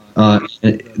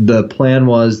 The plan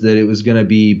was that it was going to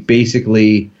be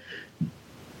basically,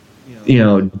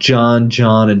 John,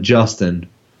 and Justin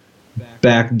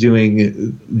back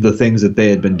doing the things that they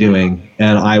had been doing,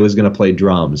 and I was going to play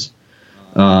drums.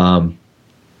 And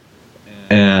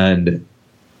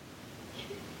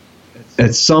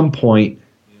at some point,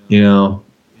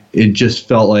 it just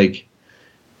felt like,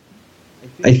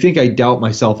 I think I doubt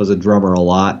myself as a drummer a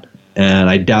lot, and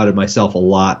I doubted myself a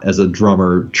lot as a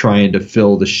drummer trying to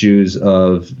fill the shoes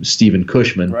of Stephen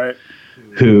Cushman, right?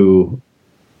 Who,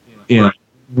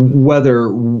 whether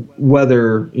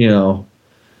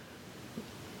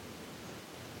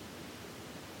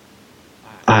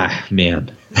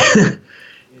man,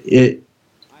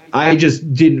 I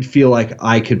just didn't feel like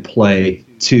I could play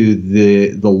to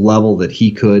the level that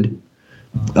he could.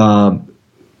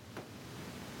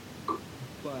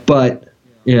 But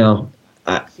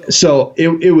so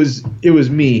it was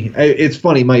me. It's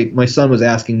funny. My son was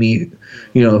asking me,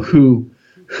 who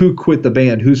quit the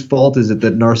band? Whose fault is it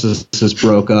that Narcissus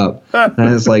broke up? And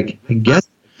I was like,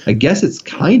 I guess it's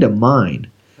kind of mine,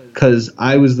 because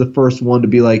I was the first one to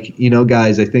be like,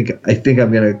 guys, I think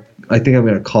I'm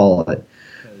gonna call it,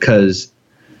 because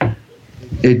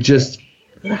it just.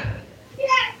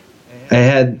 I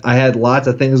had lots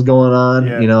of things going on.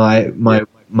 Yeah.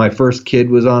 My first kid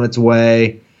was on its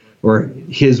way, or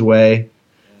his way,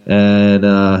 and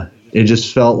it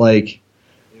just felt like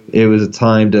it was a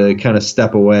time to kind of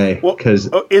step away. Because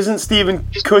isn't Stephen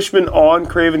Cushman on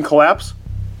Craven Collapse?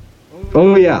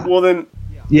 Oh yeah. Well then,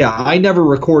 yeah, I never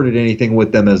recorded anything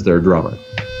with them as their drummer.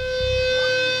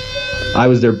 I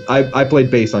was I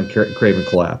played bass on Craven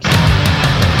Collapse.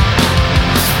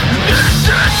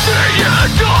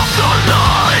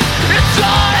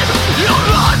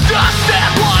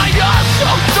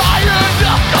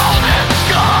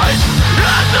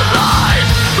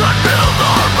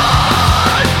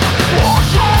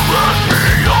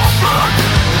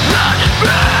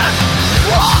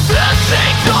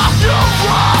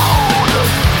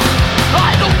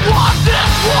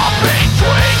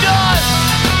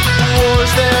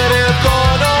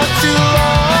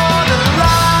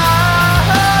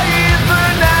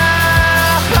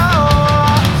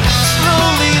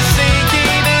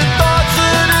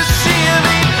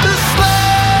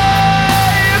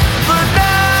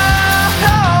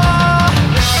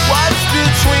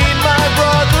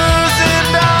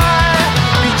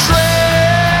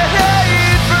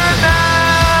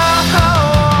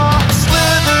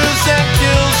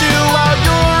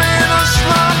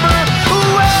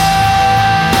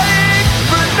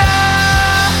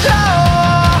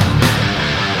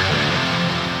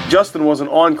 Justin wasn't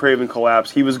on Craven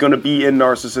Collapse. He was going to be in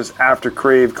Narcissus after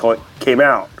Crave came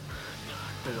out.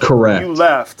 Correct. You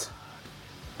left,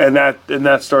 and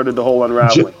that started the whole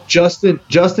unraveling.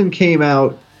 Justin came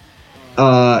out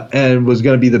and was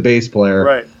going to be the bass player,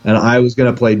 right? And I was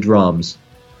going to play drums,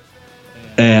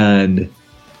 and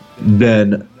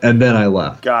then I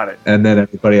left. Got it. And then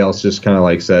everybody else just kind of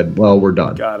like said, "Well, we're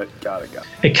done." Got it.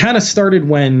 It kind of started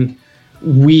when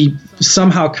we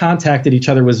somehow contacted each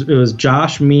other. It was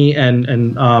Josh, me,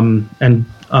 and John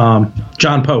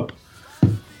Pope,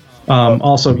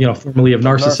 also formerly of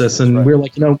Narcissus, and right. We were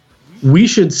like, we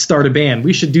should start a band.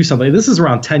 We should do something. This is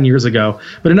around 10 years ago,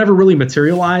 but it never really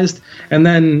materialized. And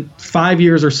then 5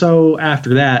 years or so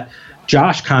after that,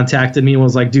 Josh contacted me and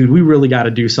was like, dude, we really got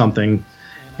to do something.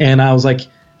 And I was like,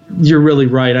 you're really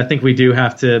right. I think we do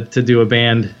have to do a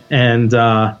band. And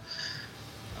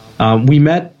we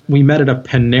met at a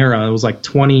Panera. It was like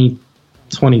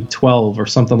 2012 or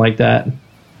something like that.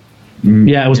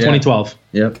 Yeah, it was 2012.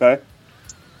 Yeah. Okay.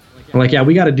 I'm like, yeah,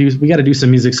 we got to do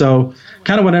some music. So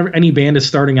kind of whenever any band is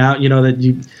starting out, that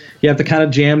you have to kind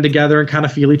of jam together and kind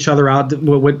of feel each other out.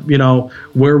 What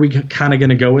where are we kind of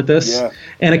going to go with this? Yeah.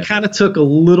 And it kind of took a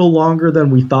little longer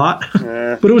than we thought,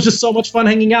 but it was just so much fun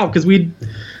hanging out because we'd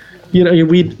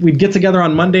get together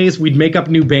on Mondays. We'd make up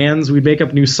new bands. We'd make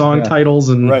up new song titles,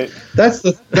 and right. That's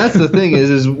the thing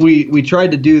is we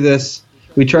tried to do this.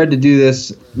 We tried to do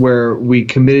this where we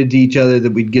committed to each other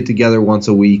that we'd get together once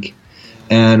a week.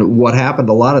 And what happened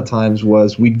a lot of times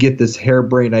was we'd get this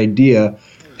harebrained idea.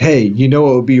 Hey,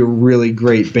 what would be a really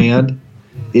great band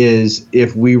is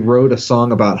if we wrote a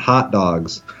song about hot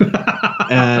dogs.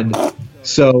 And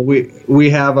so we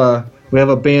have a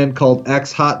band called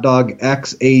X Hot Dog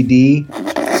XAD.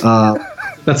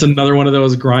 That's another one of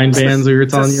those grind bands we were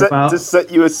telling you about. To set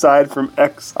you aside from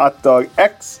X Hot Dog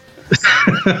X.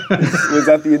 Was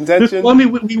that the intention? Well, I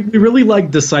mean, we really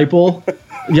like Disciple,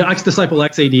 Yeah, Ex-Disciple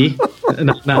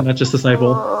XAD, not just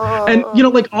Disciple. And,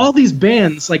 like all these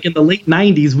bands, like in the late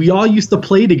 90s, we all used to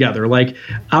play together. Like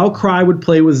Outcry would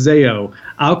play with Zayo.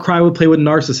 Outcry would play with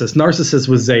Narcissus. Narcissus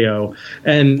was Zayo.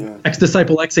 And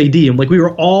Ex-Disciple XAD. And like we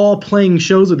were all playing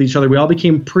shows with each other. We all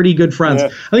became pretty good friends. I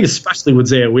think especially with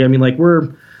Zayo.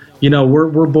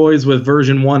 We're boys with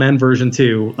version 1 and version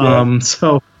 2. I don't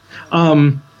know,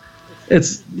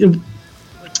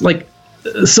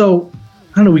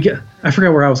 I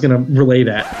forgot where I was going to relay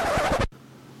that.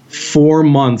 4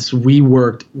 months, we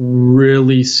worked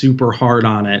really super hard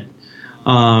on it.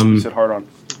 You said hard on.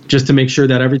 Just to make sure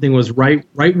that everything was right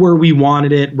where we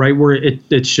wanted it, right where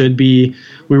it should be.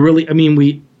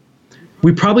 We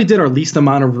probably did our least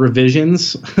amount of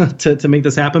revisions to make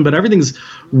this happen, but everything's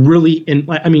really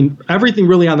everything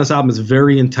really on this album is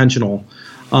very intentional.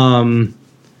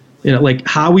 Like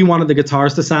how we wanted the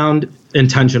guitars to sound,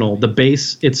 intentional. The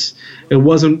bass, it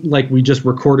wasn't like we just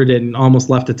recorded it and almost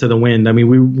left it to the wind. I mean,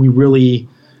 we really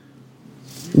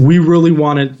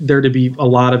wanted there to be a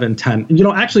lot of intent.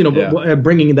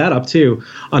 Bringing that up too,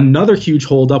 another huge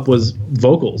holdup was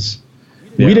vocals.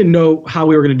 Yeah. We didn't know how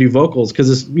we were going to do vocals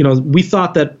because we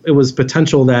thought that it was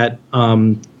potential that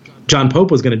John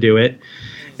Pope was going to do it,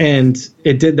 and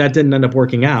that didn't end up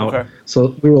working out. Okay.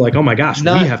 So we were like, oh my gosh, we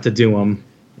have to do them.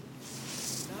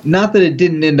 Not that it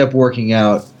didn't end up working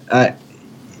out.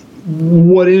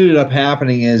 What ended up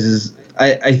happening is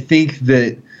I think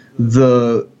that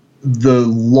the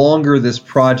longer this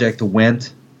project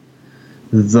went,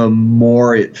 the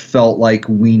more it felt like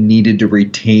we needed to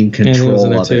retain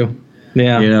control of it.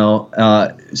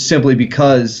 Yeah, simply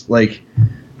because, like,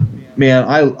 man,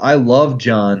 I love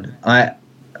John.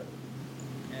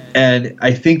 And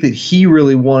I think that he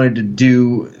really wanted to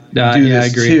do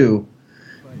this too,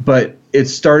 but it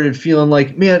started feeling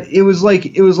like, man, it was like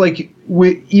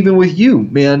even with you,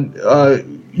 man,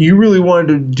 you really wanted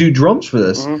to do drums for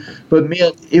this, but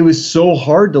man, it was so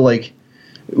hard to like,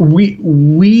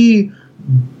 we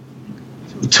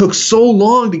took so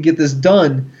long to get this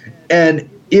done, and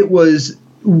it was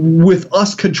with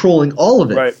us controlling all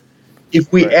of it. Right.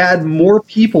 If we add more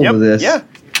people to this,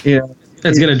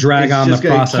 it's going to drag on the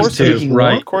process too,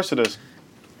 right? Of course it is.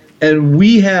 And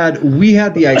we had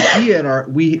the idea in our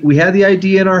we had the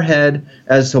idea in our head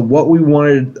as to what we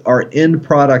wanted our end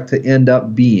product to end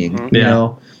up being,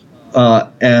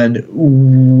 and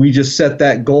we just set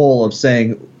that goal of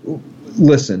saying,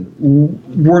 listen,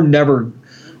 we're never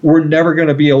going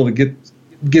to be able to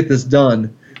get this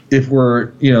done if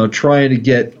we're trying to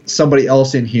get somebody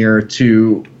else in here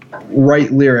to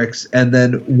write lyrics, and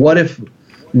then what if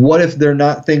they're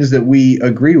not things that we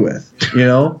agree with,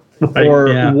 Right,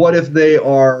 or what if they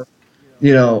are,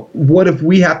 what if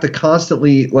we have to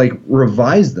constantly like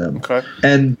revise them? Okay.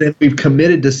 And then we've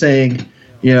committed to saying,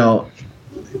 this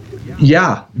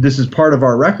is part of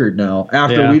our record now.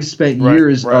 After we've spent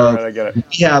years I get it.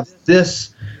 We have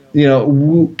this,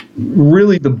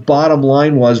 really the bottom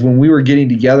line was when we were getting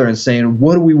together and saying,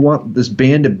 what do we want this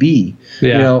band to be?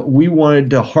 Yeah. We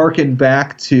wanted to hearken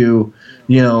back to,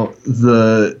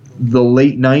 the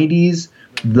late 90s,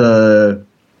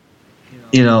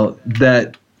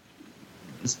 that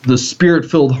the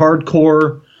spirit-filled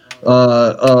hardcore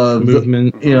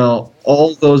movement,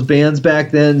 all those bands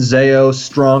back then, Zayo,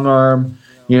 Strong Arm,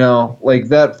 like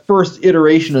that first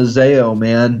iteration of Zayo,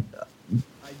 man.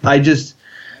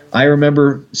 I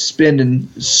remember spending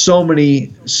so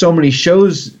many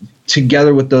shows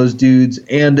together with those dudes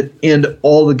and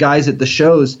all the guys at the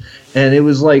shows, and it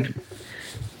was like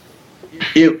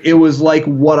it was like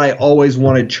what I always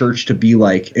wanted church to be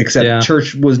like, except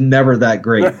church was never that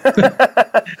great.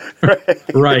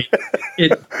 Right.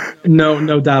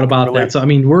 No doubt about that. So I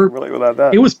mean,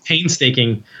 it was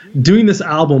painstaking. Doing this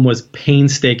album was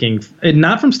painstaking, and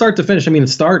not from start to finish. I mean,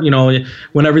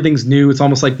 when everything's new, it's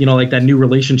almost like like that new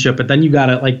relationship. But then you got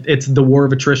to it's the war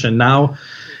of attrition. Now,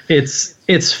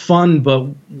 it's fun, but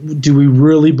do we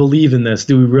really believe in this?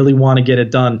 Do we really want to get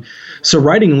it done? So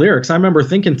writing lyrics, I remember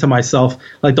thinking to myself,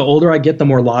 like, the older I get, the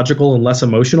more logical and less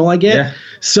emotional I get. Yeah.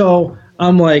 So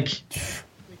I'm like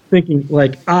thinking,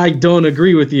 like, I don't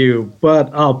agree with you,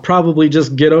 but I'll probably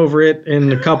just get over it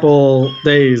in a couple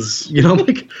days.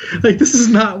 Like this is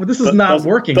not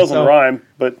working. Doesn't rhyme,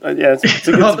 but it's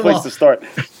a good place to start.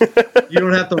 You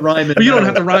don't have to rhyme it. But you don't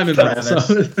have to rhyme it.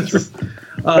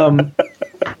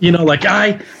 Like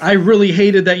I really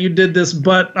hated that you did this,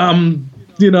 but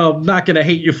not gonna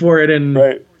hate you for it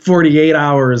in 48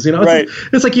 hours.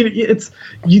 It's like you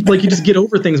just get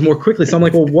over things more quickly. So I'm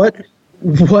like, well, what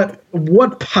are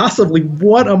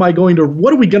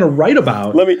we gonna write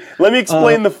about? Let me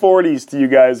explain the 40s to you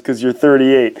guys, because you're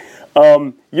 38.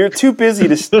 You're too busy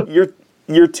to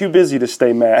you're too busy to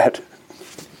stay mad.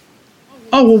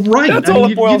 Oh, well, right. That's all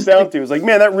it boils down to. It's like,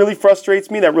 man, that really frustrates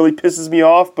me. That really pisses me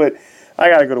off. But I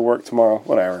gotta go to work tomorrow.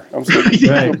 Whatever. I'm still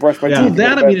gonna brush my teeth. Well,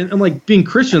 that I mean, and like being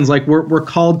Christians, like we're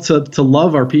called to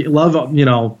love our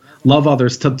love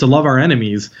others, to love our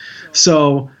enemies.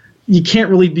 So you can't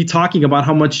really be talking about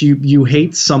how much you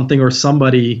hate something or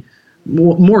somebody,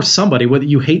 more somebody, whether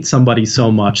you hate somebody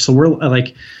so much. So we're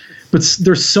like. But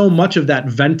there's so much of that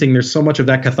venting. There's so much of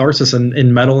that catharsis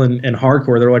in metal and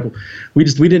hardcore. They're like, we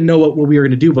didn't know what we were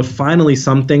going to do. But finally,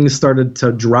 some things started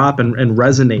to drop and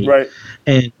resonate. Right.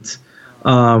 And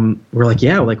we're like,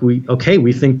 yeah, like we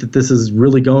think that this is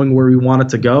really going where we want it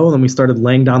to go. And then we started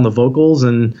laying down the vocals,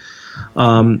 and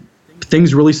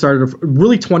things really started.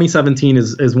 Really, 2017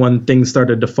 is when things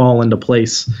started to fall into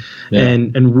place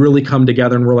and really come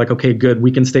together. And we're like, okay, good.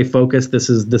 We can stay focused. This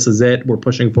is it. We're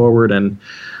pushing forward. And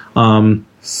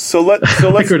so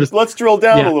let's drill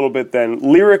down a little bit then.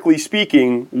 Lyrically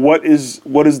speaking, what is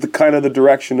the kind of the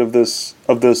direction of this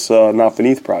Not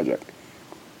Beneath project?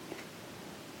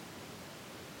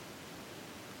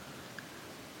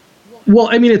 Well,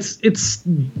 I mean, it's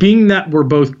being that we're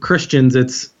both Christians.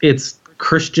 It's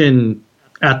Christian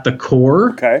at the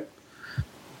core. Okay.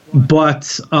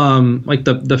 But like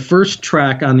the first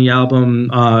track on the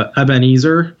album,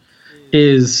 Ebenezer,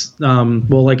 is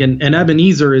like an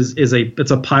Ebenezer is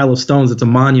a pile of stones. It's a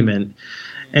monument,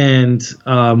 and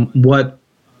what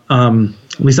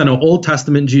at least I know Old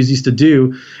Testament Jews used to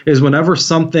do is whenever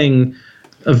something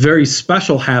very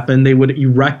special happened, they would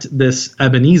erect this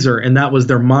Ebenezer, and that was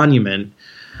their monument.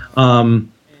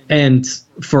 And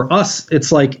for us,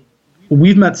 it's like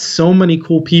we've met so many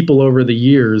cool people over the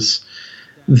years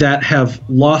that have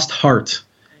lost heart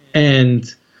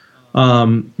and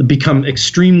become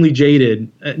extremely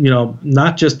jaded,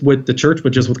 not just with the church,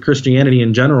 but just with Christianity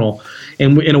in general.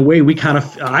 And in a way,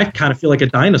 I kind of feel like a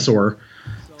dinosaur.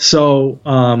 So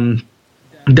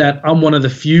that I'm one of the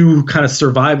few who kind of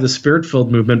survived the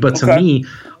Spirit-filled movement. But to me,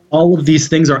 all of these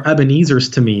things are Ebenezers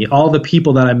to me. All the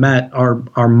people that I met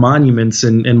are monuments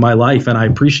in my life, and I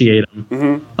appreciate them.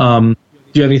 Mm-hmm.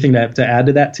 Do you have anything to add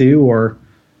to that too, or?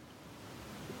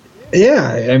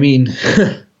 Yeah, I mean,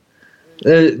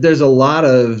 there's a lot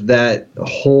of that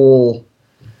whole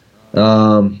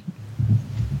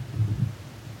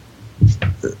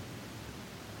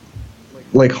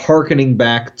like hearkening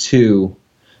back to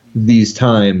these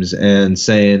times and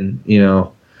saying,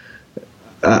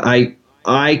 I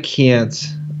can't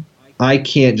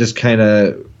just kind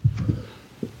of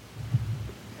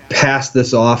pass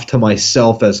this off to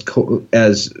myself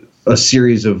as a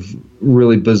series of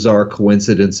really bizarre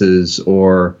coincidences,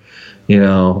 or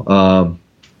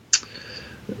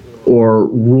or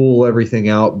rule everything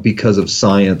out because of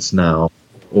science now,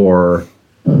 or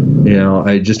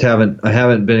I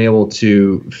haven't been able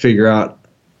to figure out.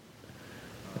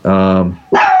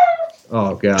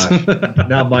 Oh gosh,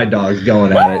 now my dog's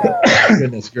going at it.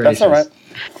 Goodness gracious. That's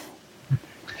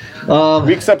all right.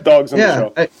 We accept dogs on the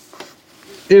show.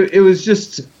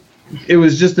 It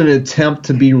was just an attempt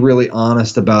to be really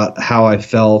honest about how I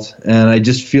felt, and I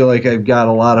just feel like I've got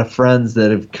a lot of friends that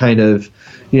have kind of,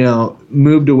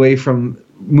 moved away from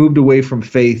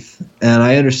faith, and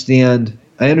I understand.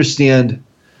 I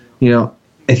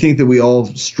think that we all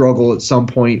struggle at some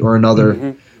point or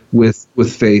another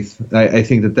with faith. I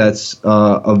think that that's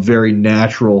a very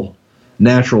natural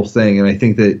thing, and I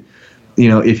think that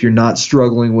if you're not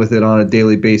struggling with it on a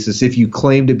daily basis, if you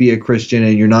claim to be a Christian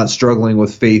and you're not struggling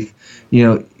with faith,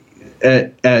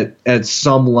 at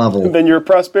some level, then you're a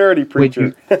prosperity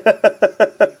preacher.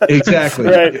 Exactly.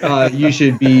 Right. You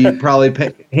should be probably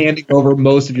handing over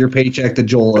most of your paycheck to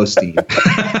Joel Osteen.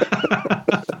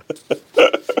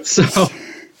 So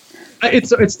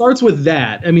it starts with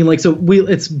that. I mean, like, so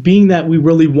it's being that we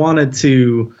really wanted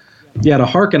to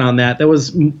hearken on that. That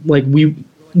was like we're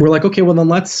like, okay, well then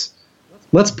let's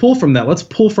pull from that. Let's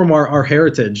pull from our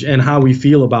heritage and how we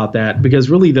feel about that, because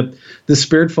really the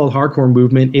Spirit-filled hardcore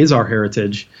movement is our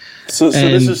heritage. So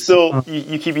this is still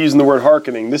you keep using the word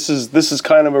hearkening. This is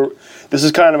kind of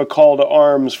a call to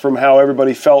arms from how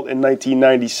everybody felt in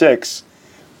 1996,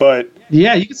 but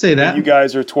yeah, you could say that. You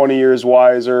guys are 20 years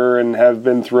wiser and have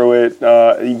been through it.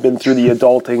 You've been through the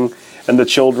adulting and the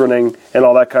childrening and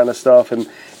all that kind of stuff,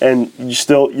 and you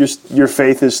still your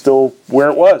faith is still where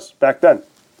it was back then.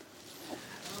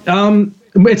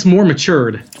 It's more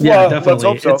matured. Yeah, definitely.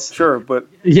 Let's hope so. Sure, but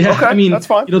yeah, okay, I mean, that's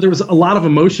fine. There was a lot of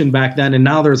emotion back then, and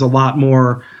now there's a lot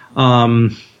more, I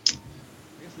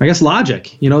guess,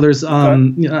 logic. There's, I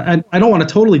don't want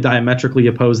to totally diametrically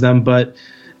oppose them, but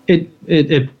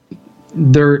it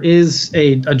there is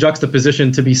a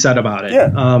juxtaposition to be said about it. Yeah.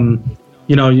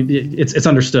 It's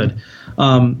understood.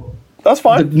 That's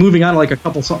fine. Moving on, like a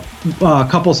couple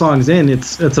songs in,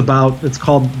 it's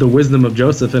called The Wisdom of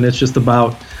Joseph, and it's just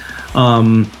about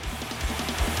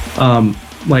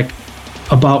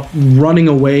about running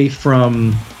away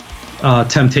from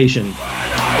temptation.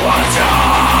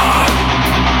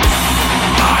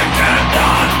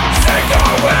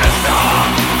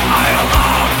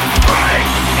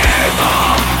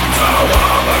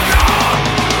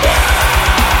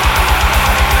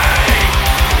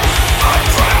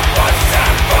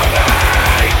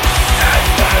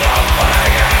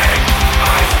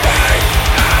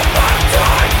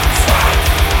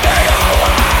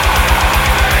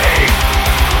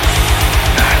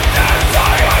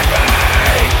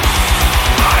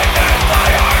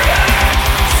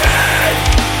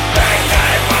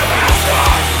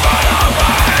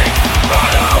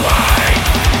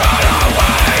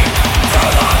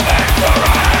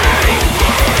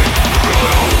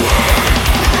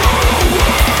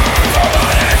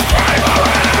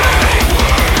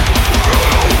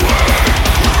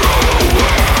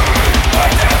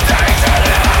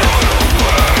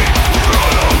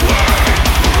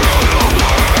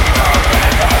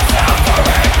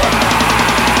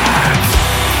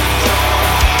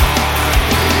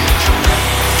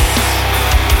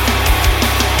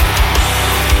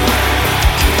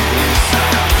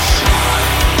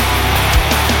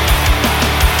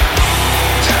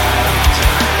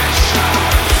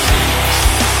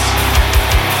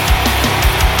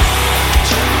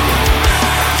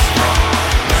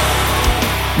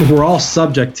 We're all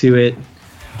subject to it.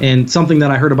 And something that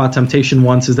I heard about temptation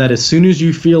once is that as soon as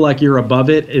you feel like you're above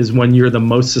it is when you're the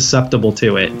most susceptible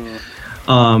to it.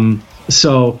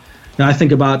 So now I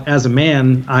think about, as a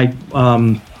man,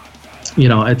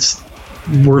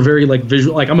 we're very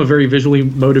visual, I'm a very visually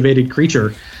motivated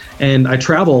creature, and I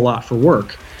travel a lot for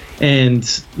work.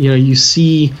 And, you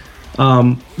see,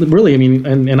 really,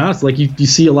 and honestly, you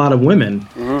see a lot of women,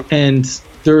 and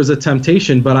there is a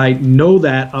temptation, but I know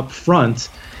that up front.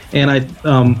 And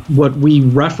what we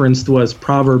referenced was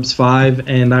Proverbs 5,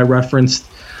 and I referenced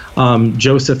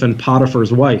Joseph and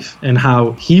Potiphar's wife, and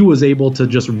how he was able to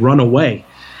just run away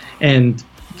and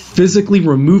physically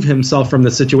remove himself from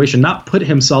the situation, not put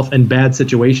himself in bad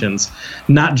situations,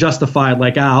 not justify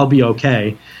it I'll be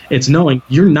okay. It's knowing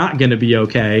you're not going to be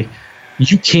okay.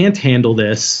 You can't handle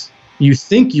this. You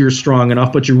think you're strong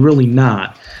enough, but you're really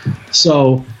not.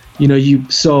 So,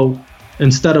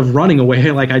 instead of running away,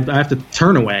 I have to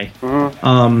turn away,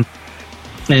 and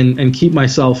keep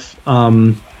myself,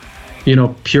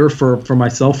 pure for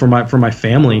myself, for my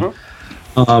family.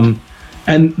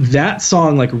 And that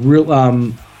song,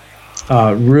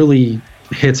 really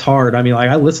hits hard.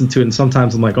 I listen to it, and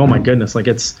sometimes I'm like, oh my goodness,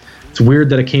 it's weird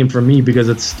that it came from me, because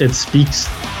it speaks.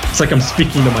 It's like I'm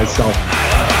speaking to myself.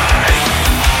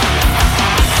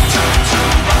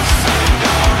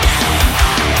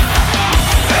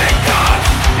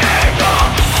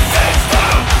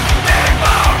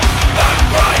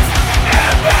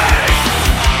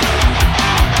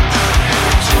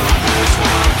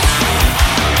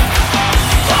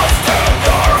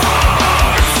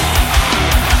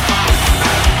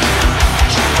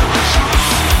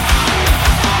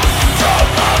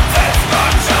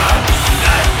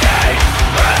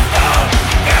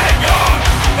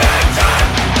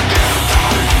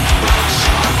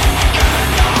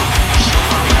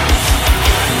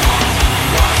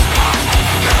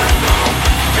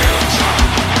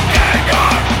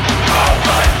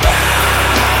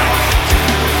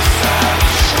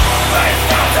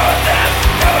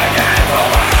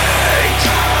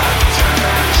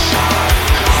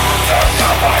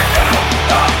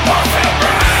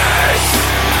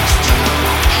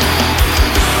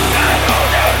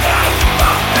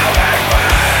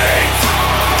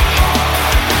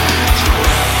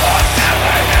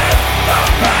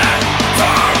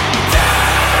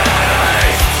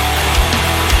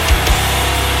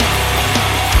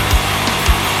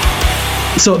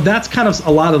 So that's kind of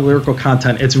a lot of lyrical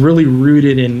content. It's really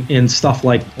rooted in stuff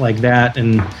like that,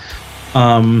 and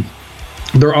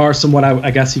there are some what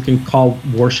I guess you can call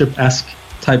worship-esque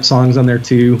type songs on there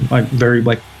too, very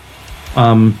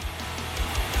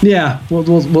yeah.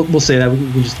 We'll say that.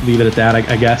 We'll just leave it at that,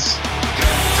 I guess.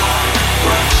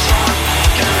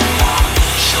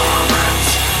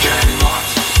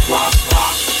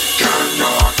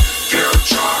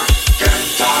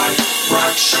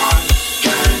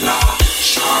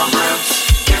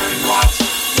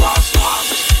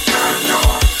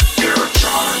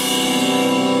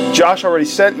 Josh already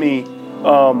sent me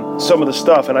some of the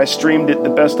stuff, and I streamed it the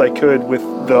best I could with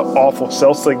the awful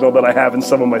cell signal that I have in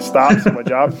some of my stops on my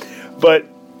job. But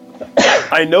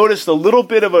I noticed a little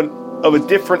bit of a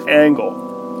different angle.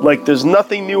 Like, there's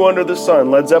nothing new under the sun.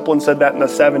 Led Zeppelin said that in the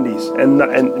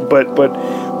 70s.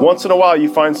 But once in a while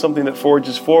you find something that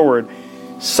forges forward.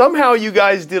 Somehow you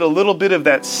guys did a little bit of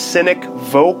that cynic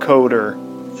vocoder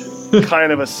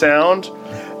kind of a sound.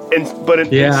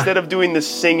 Instead of doing the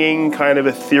singing kind of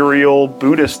ethereal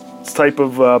Buddhist type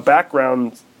of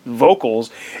background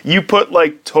vocals, you put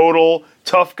like total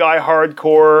tough guy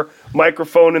hardcore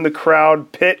microphone in the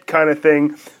crowd pit kind of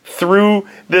thing through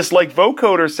this like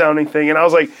vocoder sounding thing, and I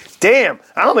was like, damn,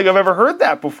 I don't think I've ever heard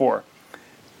that before.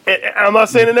 I'm not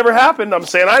saying it never happened, I'm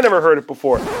saying I never heard it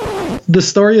before. The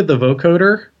story of the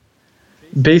vocoder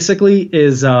basically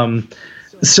is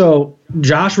so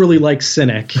Josh really likes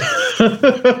Cynic.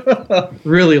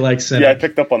 Really likes Cynic. Yeah, I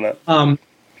picked up on that.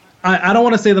 I don't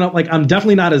want to say that I'm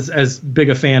definitely not as big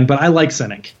a fan, but I like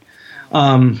Cynic.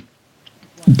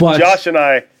 But Josh and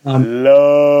I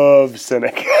love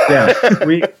Cynic. Yeah,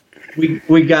 we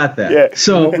got that. Yeah.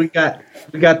 So we got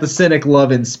the Cynic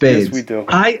love in spades. Yes, we do.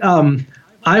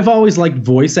 I've always liked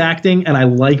voice acting, and I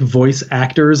like voice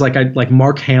actors. Like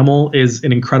Mark Hamill is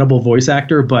an incredible voice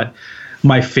actor, but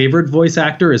my favorite voice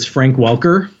actor is Frank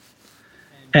Welker.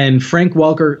 And Frank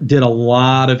Welker did a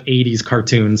lot of 80s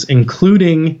cartoons,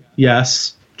 including,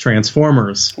 yes,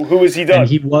 Transformers. Who was he done? And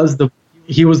he was the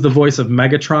voice of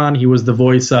Megatron. He was the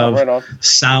voice of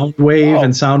Soundwave,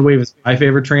 and Soundwave is my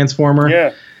favorite Transformer.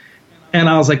 Yeah. And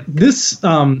I was like, this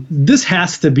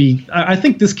has to be. I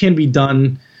think this can be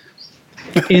done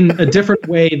in a different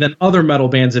way than other metal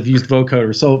bands have used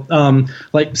vocoders. So,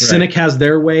 Cynic has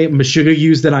their way. Meshuggah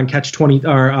used it on Catch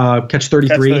 33. Catch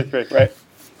 33, right.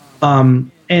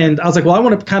 And I was like, well, I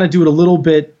want to kind of do it a little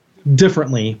bit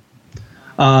differently,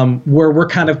 where we're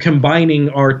kind of combining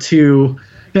our two.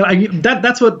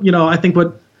 That's what I think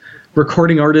what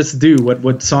recording artists do, what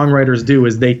songwriters do,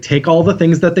 is they take all the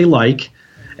things that they like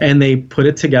and they put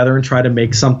it together and try to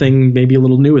make something maybe a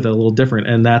little new with it, a little different.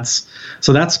 And that's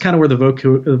kind of where the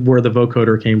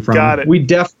vocoder came from. Got it. We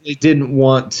definitely didn't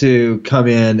want to come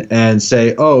in and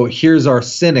say, "Oh, here's our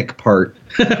Cynic part."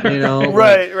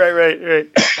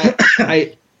 Right.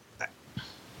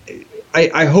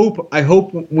 I hope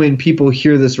when people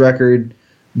hear this record,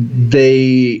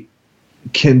 they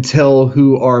can tell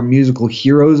who our musical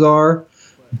heroes are,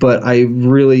 but I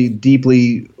really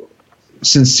deeply,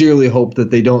 sincerely hope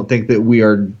that they don't think that we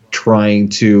are trying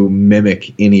to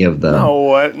mimic any of them.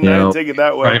 No, I didn't take it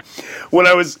that way. Right. When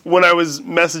I was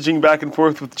messaging back and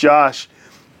forth with Josh,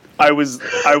 I was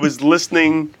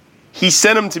listening. He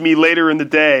sent them to me later in the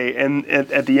day, and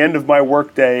at the end of my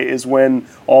work day is when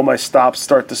all my stops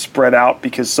start to spread out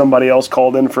because somebody else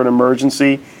called in for an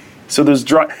emergency. So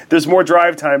there's more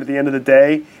drive time at the end of the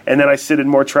day, and then I sit in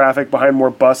more traffic behind more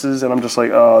buses, and I'm just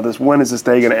like, oh, when is this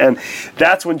day going to end?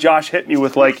 That's when Josh hit me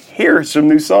with like, here's some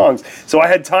new songs. So I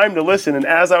had time to listen, and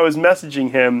as I was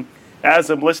messaging him, as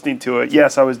I'm listening to it,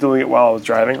 yes, I was doing it while I was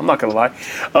driving. I'm not going to lie.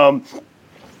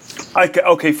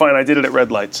 Okay, fine, I did it at red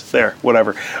lights. There,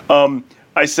 whatever.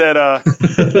 I said,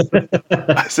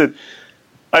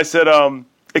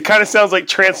 it kind of sounds like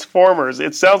Transformers.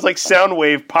 It sounds like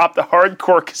Soundwave popped a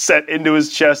hardcore cassette into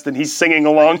his chest and he's singing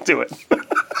along to it.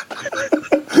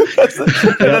 That's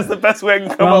the best way I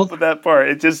can come up with that part.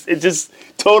 It just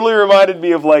totally reminded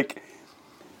me of, like,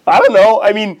 I don't know.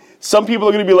 I mean, some people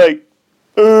are going to be like,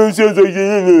 it sounds like,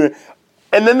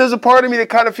 and then there's a part of me that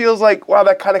kind of feels like, wow,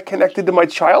 that kind of connected to my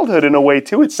childhood in a way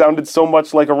too. It sounded so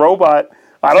much like a robot.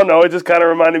 I don't know. It just kind of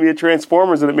reminded me of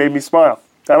Transformers and it made me smile.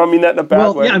 I don't mean that in a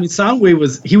bad way. Yeah, I mean, Soundwave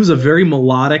was a very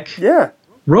melodic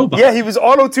robot. Yeah, he was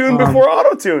auto-tuned before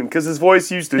auto-tune because his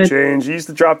voice used to change. He used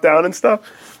to drop down and stuff.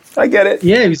 I get it.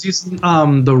 Yeah, he was using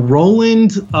the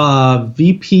Roland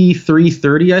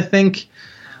VP330, I think.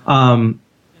 And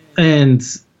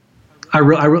I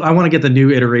want to get the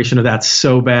new iteration of that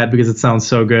so bad because it sounds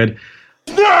so good.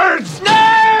 Nerds!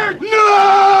 Nerd!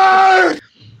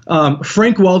 Nerd!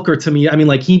 Frank Welker, to me, I mean,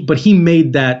 like he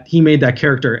made that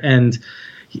character, and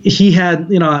he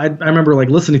had, I remember like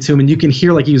listening to him, and you can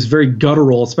hear like he was very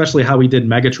guttural, especially how he did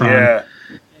Megatron. Yeah.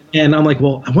 And I'm like,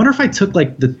 well, I wonder if I took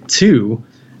like the two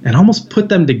and almost put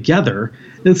them together.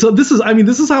 And so this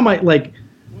is how my, like,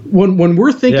 when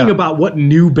we're thinking about what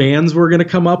new bands we're gonna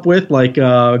come up with, like,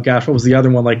 gosh, what was the other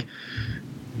one? Like,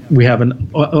 we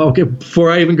haven't. Okay,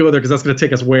 before I even go there, because that's gonna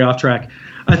take us way off track.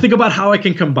 I think about how I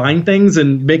can combine things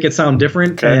and make it sound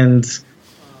different, and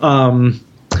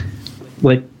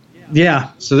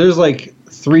So there's like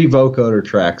 3 vocoder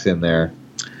tracks in there.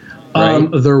 right?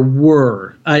 There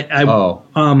were.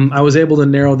 I was able to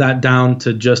narrow that down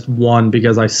to just one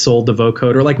because I sold the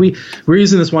vocoder. Like we're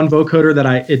using this one vocoder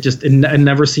that it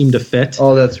never seemed to fit.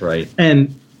 Oh, that's right.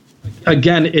 And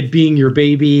again, it being your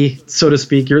baby, so to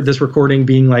speak, this recording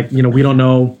being like, we don't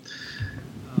know.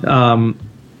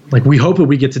 Like we hope that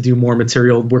we get to do more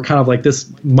material. We're kind of like, this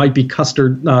might be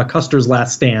Custer's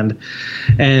last stand,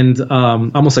 and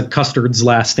almost like Custard's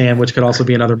last stand, which could also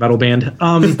be another metal band.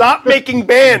 Stop making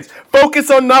bands.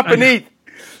 Focus on Not Beneath.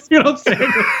 You know what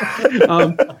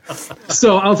I'm saying?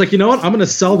 So I was like, you know what? I'm going to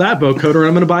sell that vocoder and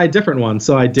I'm going to buy a different one.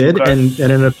 So I did, and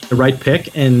ended up the right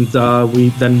pick, and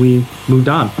we moved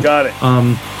on. Got it.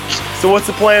 So what's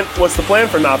the plan? What's the plan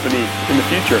for Not Beneath in the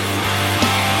future?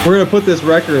 We're gonna put this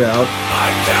record out.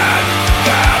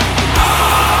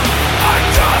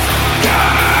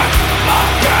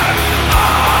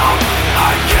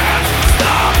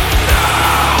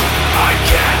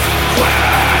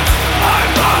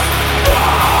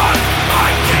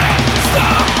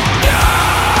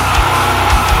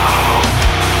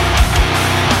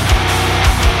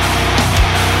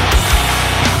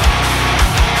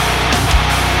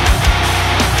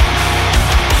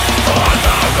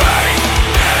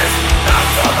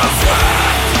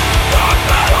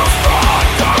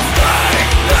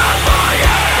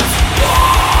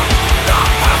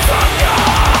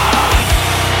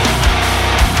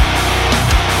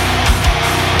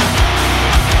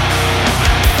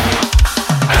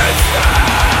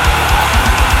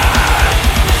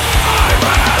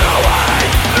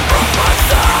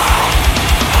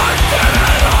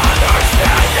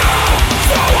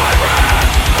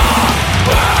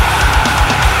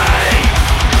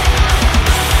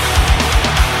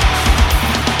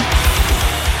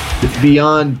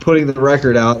 Beyond putting the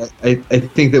record out, I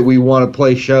think that we want to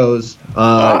play shows.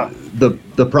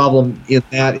 The problem in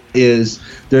that is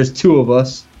there's two of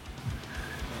us,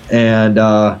 and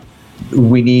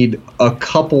we need a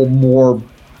couple more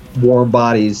warm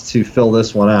bodies to fill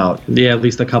this one out. Yeah, at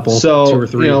least a couple. So 2 or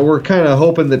 3. We're kind of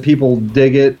hoping that people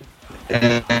dig it,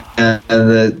 and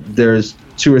that there's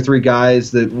 2 or 3 guys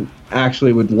that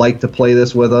actually would like to play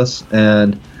this with us,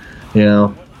 and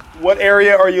What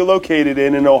area are you located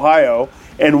in Ohio,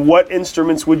 and what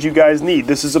instruments would you guys need?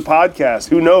 This is a podcast.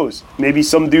 Who knows? Maybe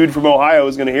some dude from Ohio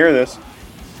is going to hear this,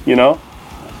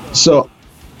 So,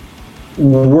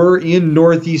 we're in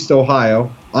Northeast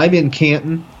Ohio. I'm in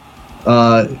Canton.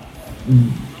 I'm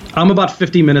about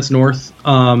 50 minutes north,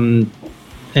 and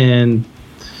in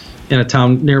a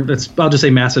town near, I'll just say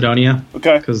Macedonia.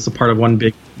 Okay. Because it's a part of one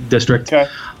big district. Okay.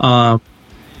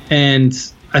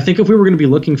 And I think if we were going to be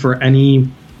looking for any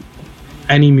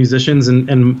musicians,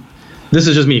 and this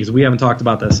is just me because we haven't talked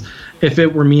about this. If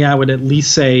it were me, I would at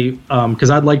least say, because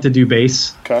I'd like to do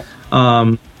bass. Okay.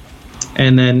 And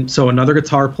then so another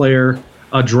guitar player,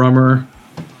 a drummer,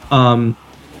 and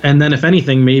then if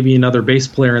anything, maybe another bass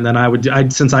player. And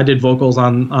then since I did vocals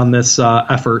on this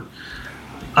effort,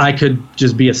 I could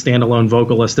just be a standalone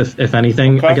vocalist if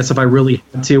anything. Okay. I guess if I really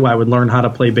had to, I would learn how to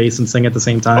play bass and sing at the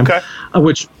same time. Okay.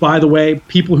 Which, by the way,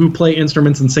 people who play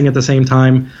instruments and sing at the same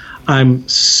time, I'm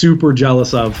super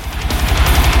jealous of.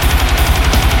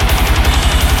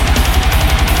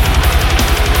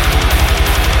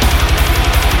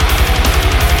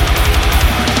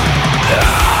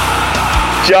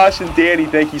 Josh and Danny,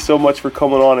 thank you so much for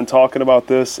coming on and talking about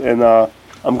this. And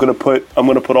I'm gonna put all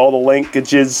the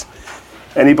linkages.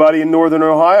 Anybody in Northern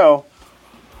Ohio,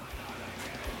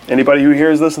 anybody who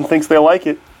hears this and thinks they like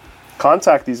it,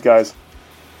 contact these guys.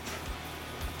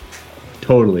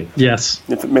 Totally. Yes.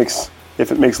 If it makes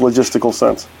logistical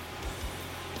sense.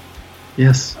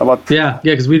 Yes. How about? Yeah.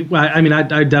 Because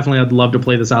I definitely, I'd love to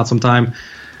play this out sometime.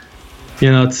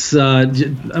 It's.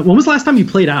 When was the last time you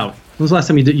played out? When was the last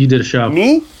time you did a show?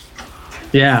 Me?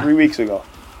 Yeah. 3 weeks ago.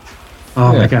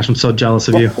 Oh my gosh, I'm so jealous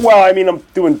of you. Well, I mean, I'm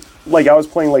doing I was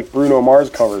playing Bruno Mars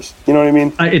covers. You know what I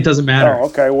mean? It doesn't matter. Oh,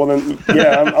 okay. Well then,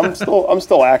 yeah, I'm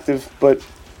still active, but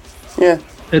yeah.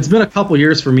 It's been a couple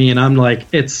years for me, and I'm like,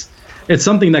 it's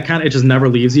something that kind of, it just never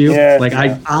leaves you. Yeah,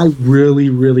 I really,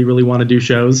 really, really want to do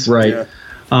shows. Right. Yeah.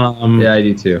 Yeah, I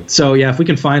do too. So yeah, if we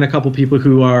can find a couple people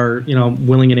who are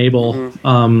willing and able,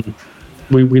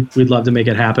 we'd love to make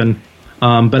it happen.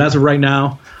 But as of right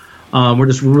now, we're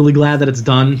just really glad that it's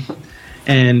done,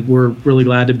 and we're really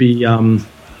glad to be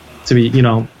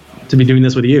doing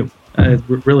this with you.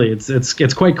 Really,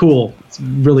 it's quite cool. It's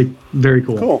really very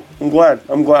cool. Cool. I'm glad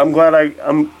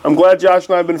Josh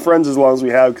and I have been friends as long as we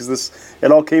have, because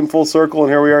it all came full circle, and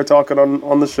here we are talking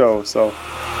on the show. So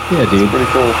yeah, dude, it's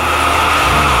pretty cool.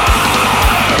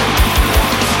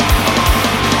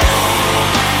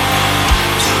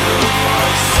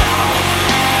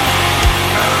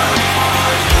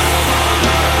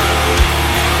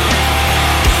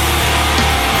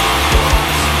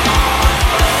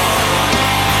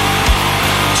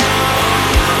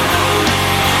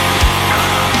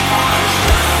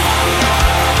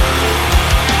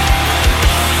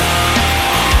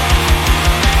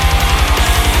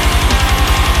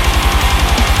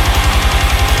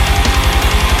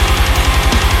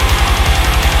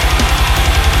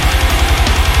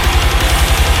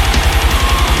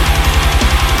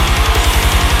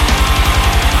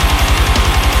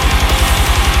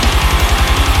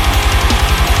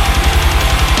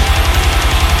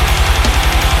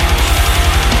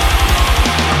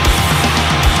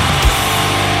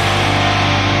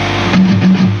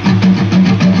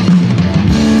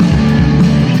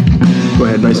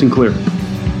 Nice and clear.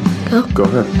 Go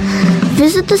ahead.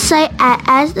 Visit the site at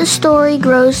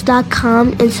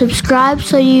asthestorygrows.com and subscribe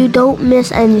so you don't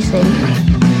miss anything.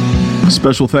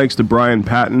 Special thanks to Brian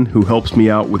Patton, who helps me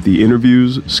out with the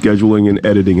interviews, scheduling, and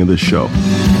editing of this show.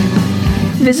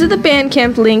 Visit the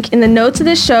Bandcamp link in the notes of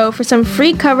this show for some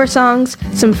free cover songs,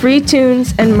 some free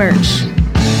tunes, and merch.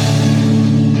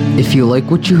 If you like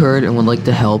what you heard and would like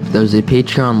to help, there's a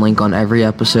Patreon link on every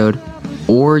episode,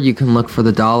 or you can look for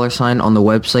the $sign on the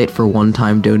website for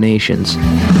one-time donations.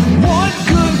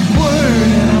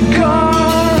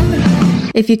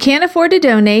 If you can't afford to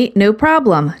donate, no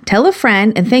problem. Tell a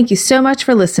friend, and thank you so much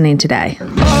for listening today. As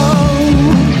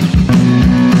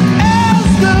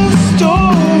the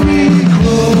story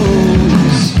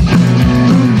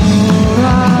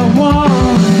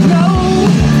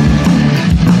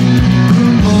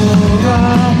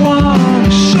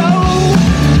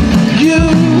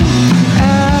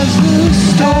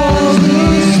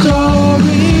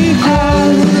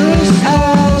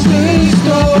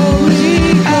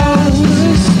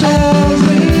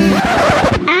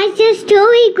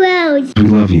grows. We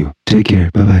love you. Take care.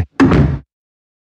 Bye-bye.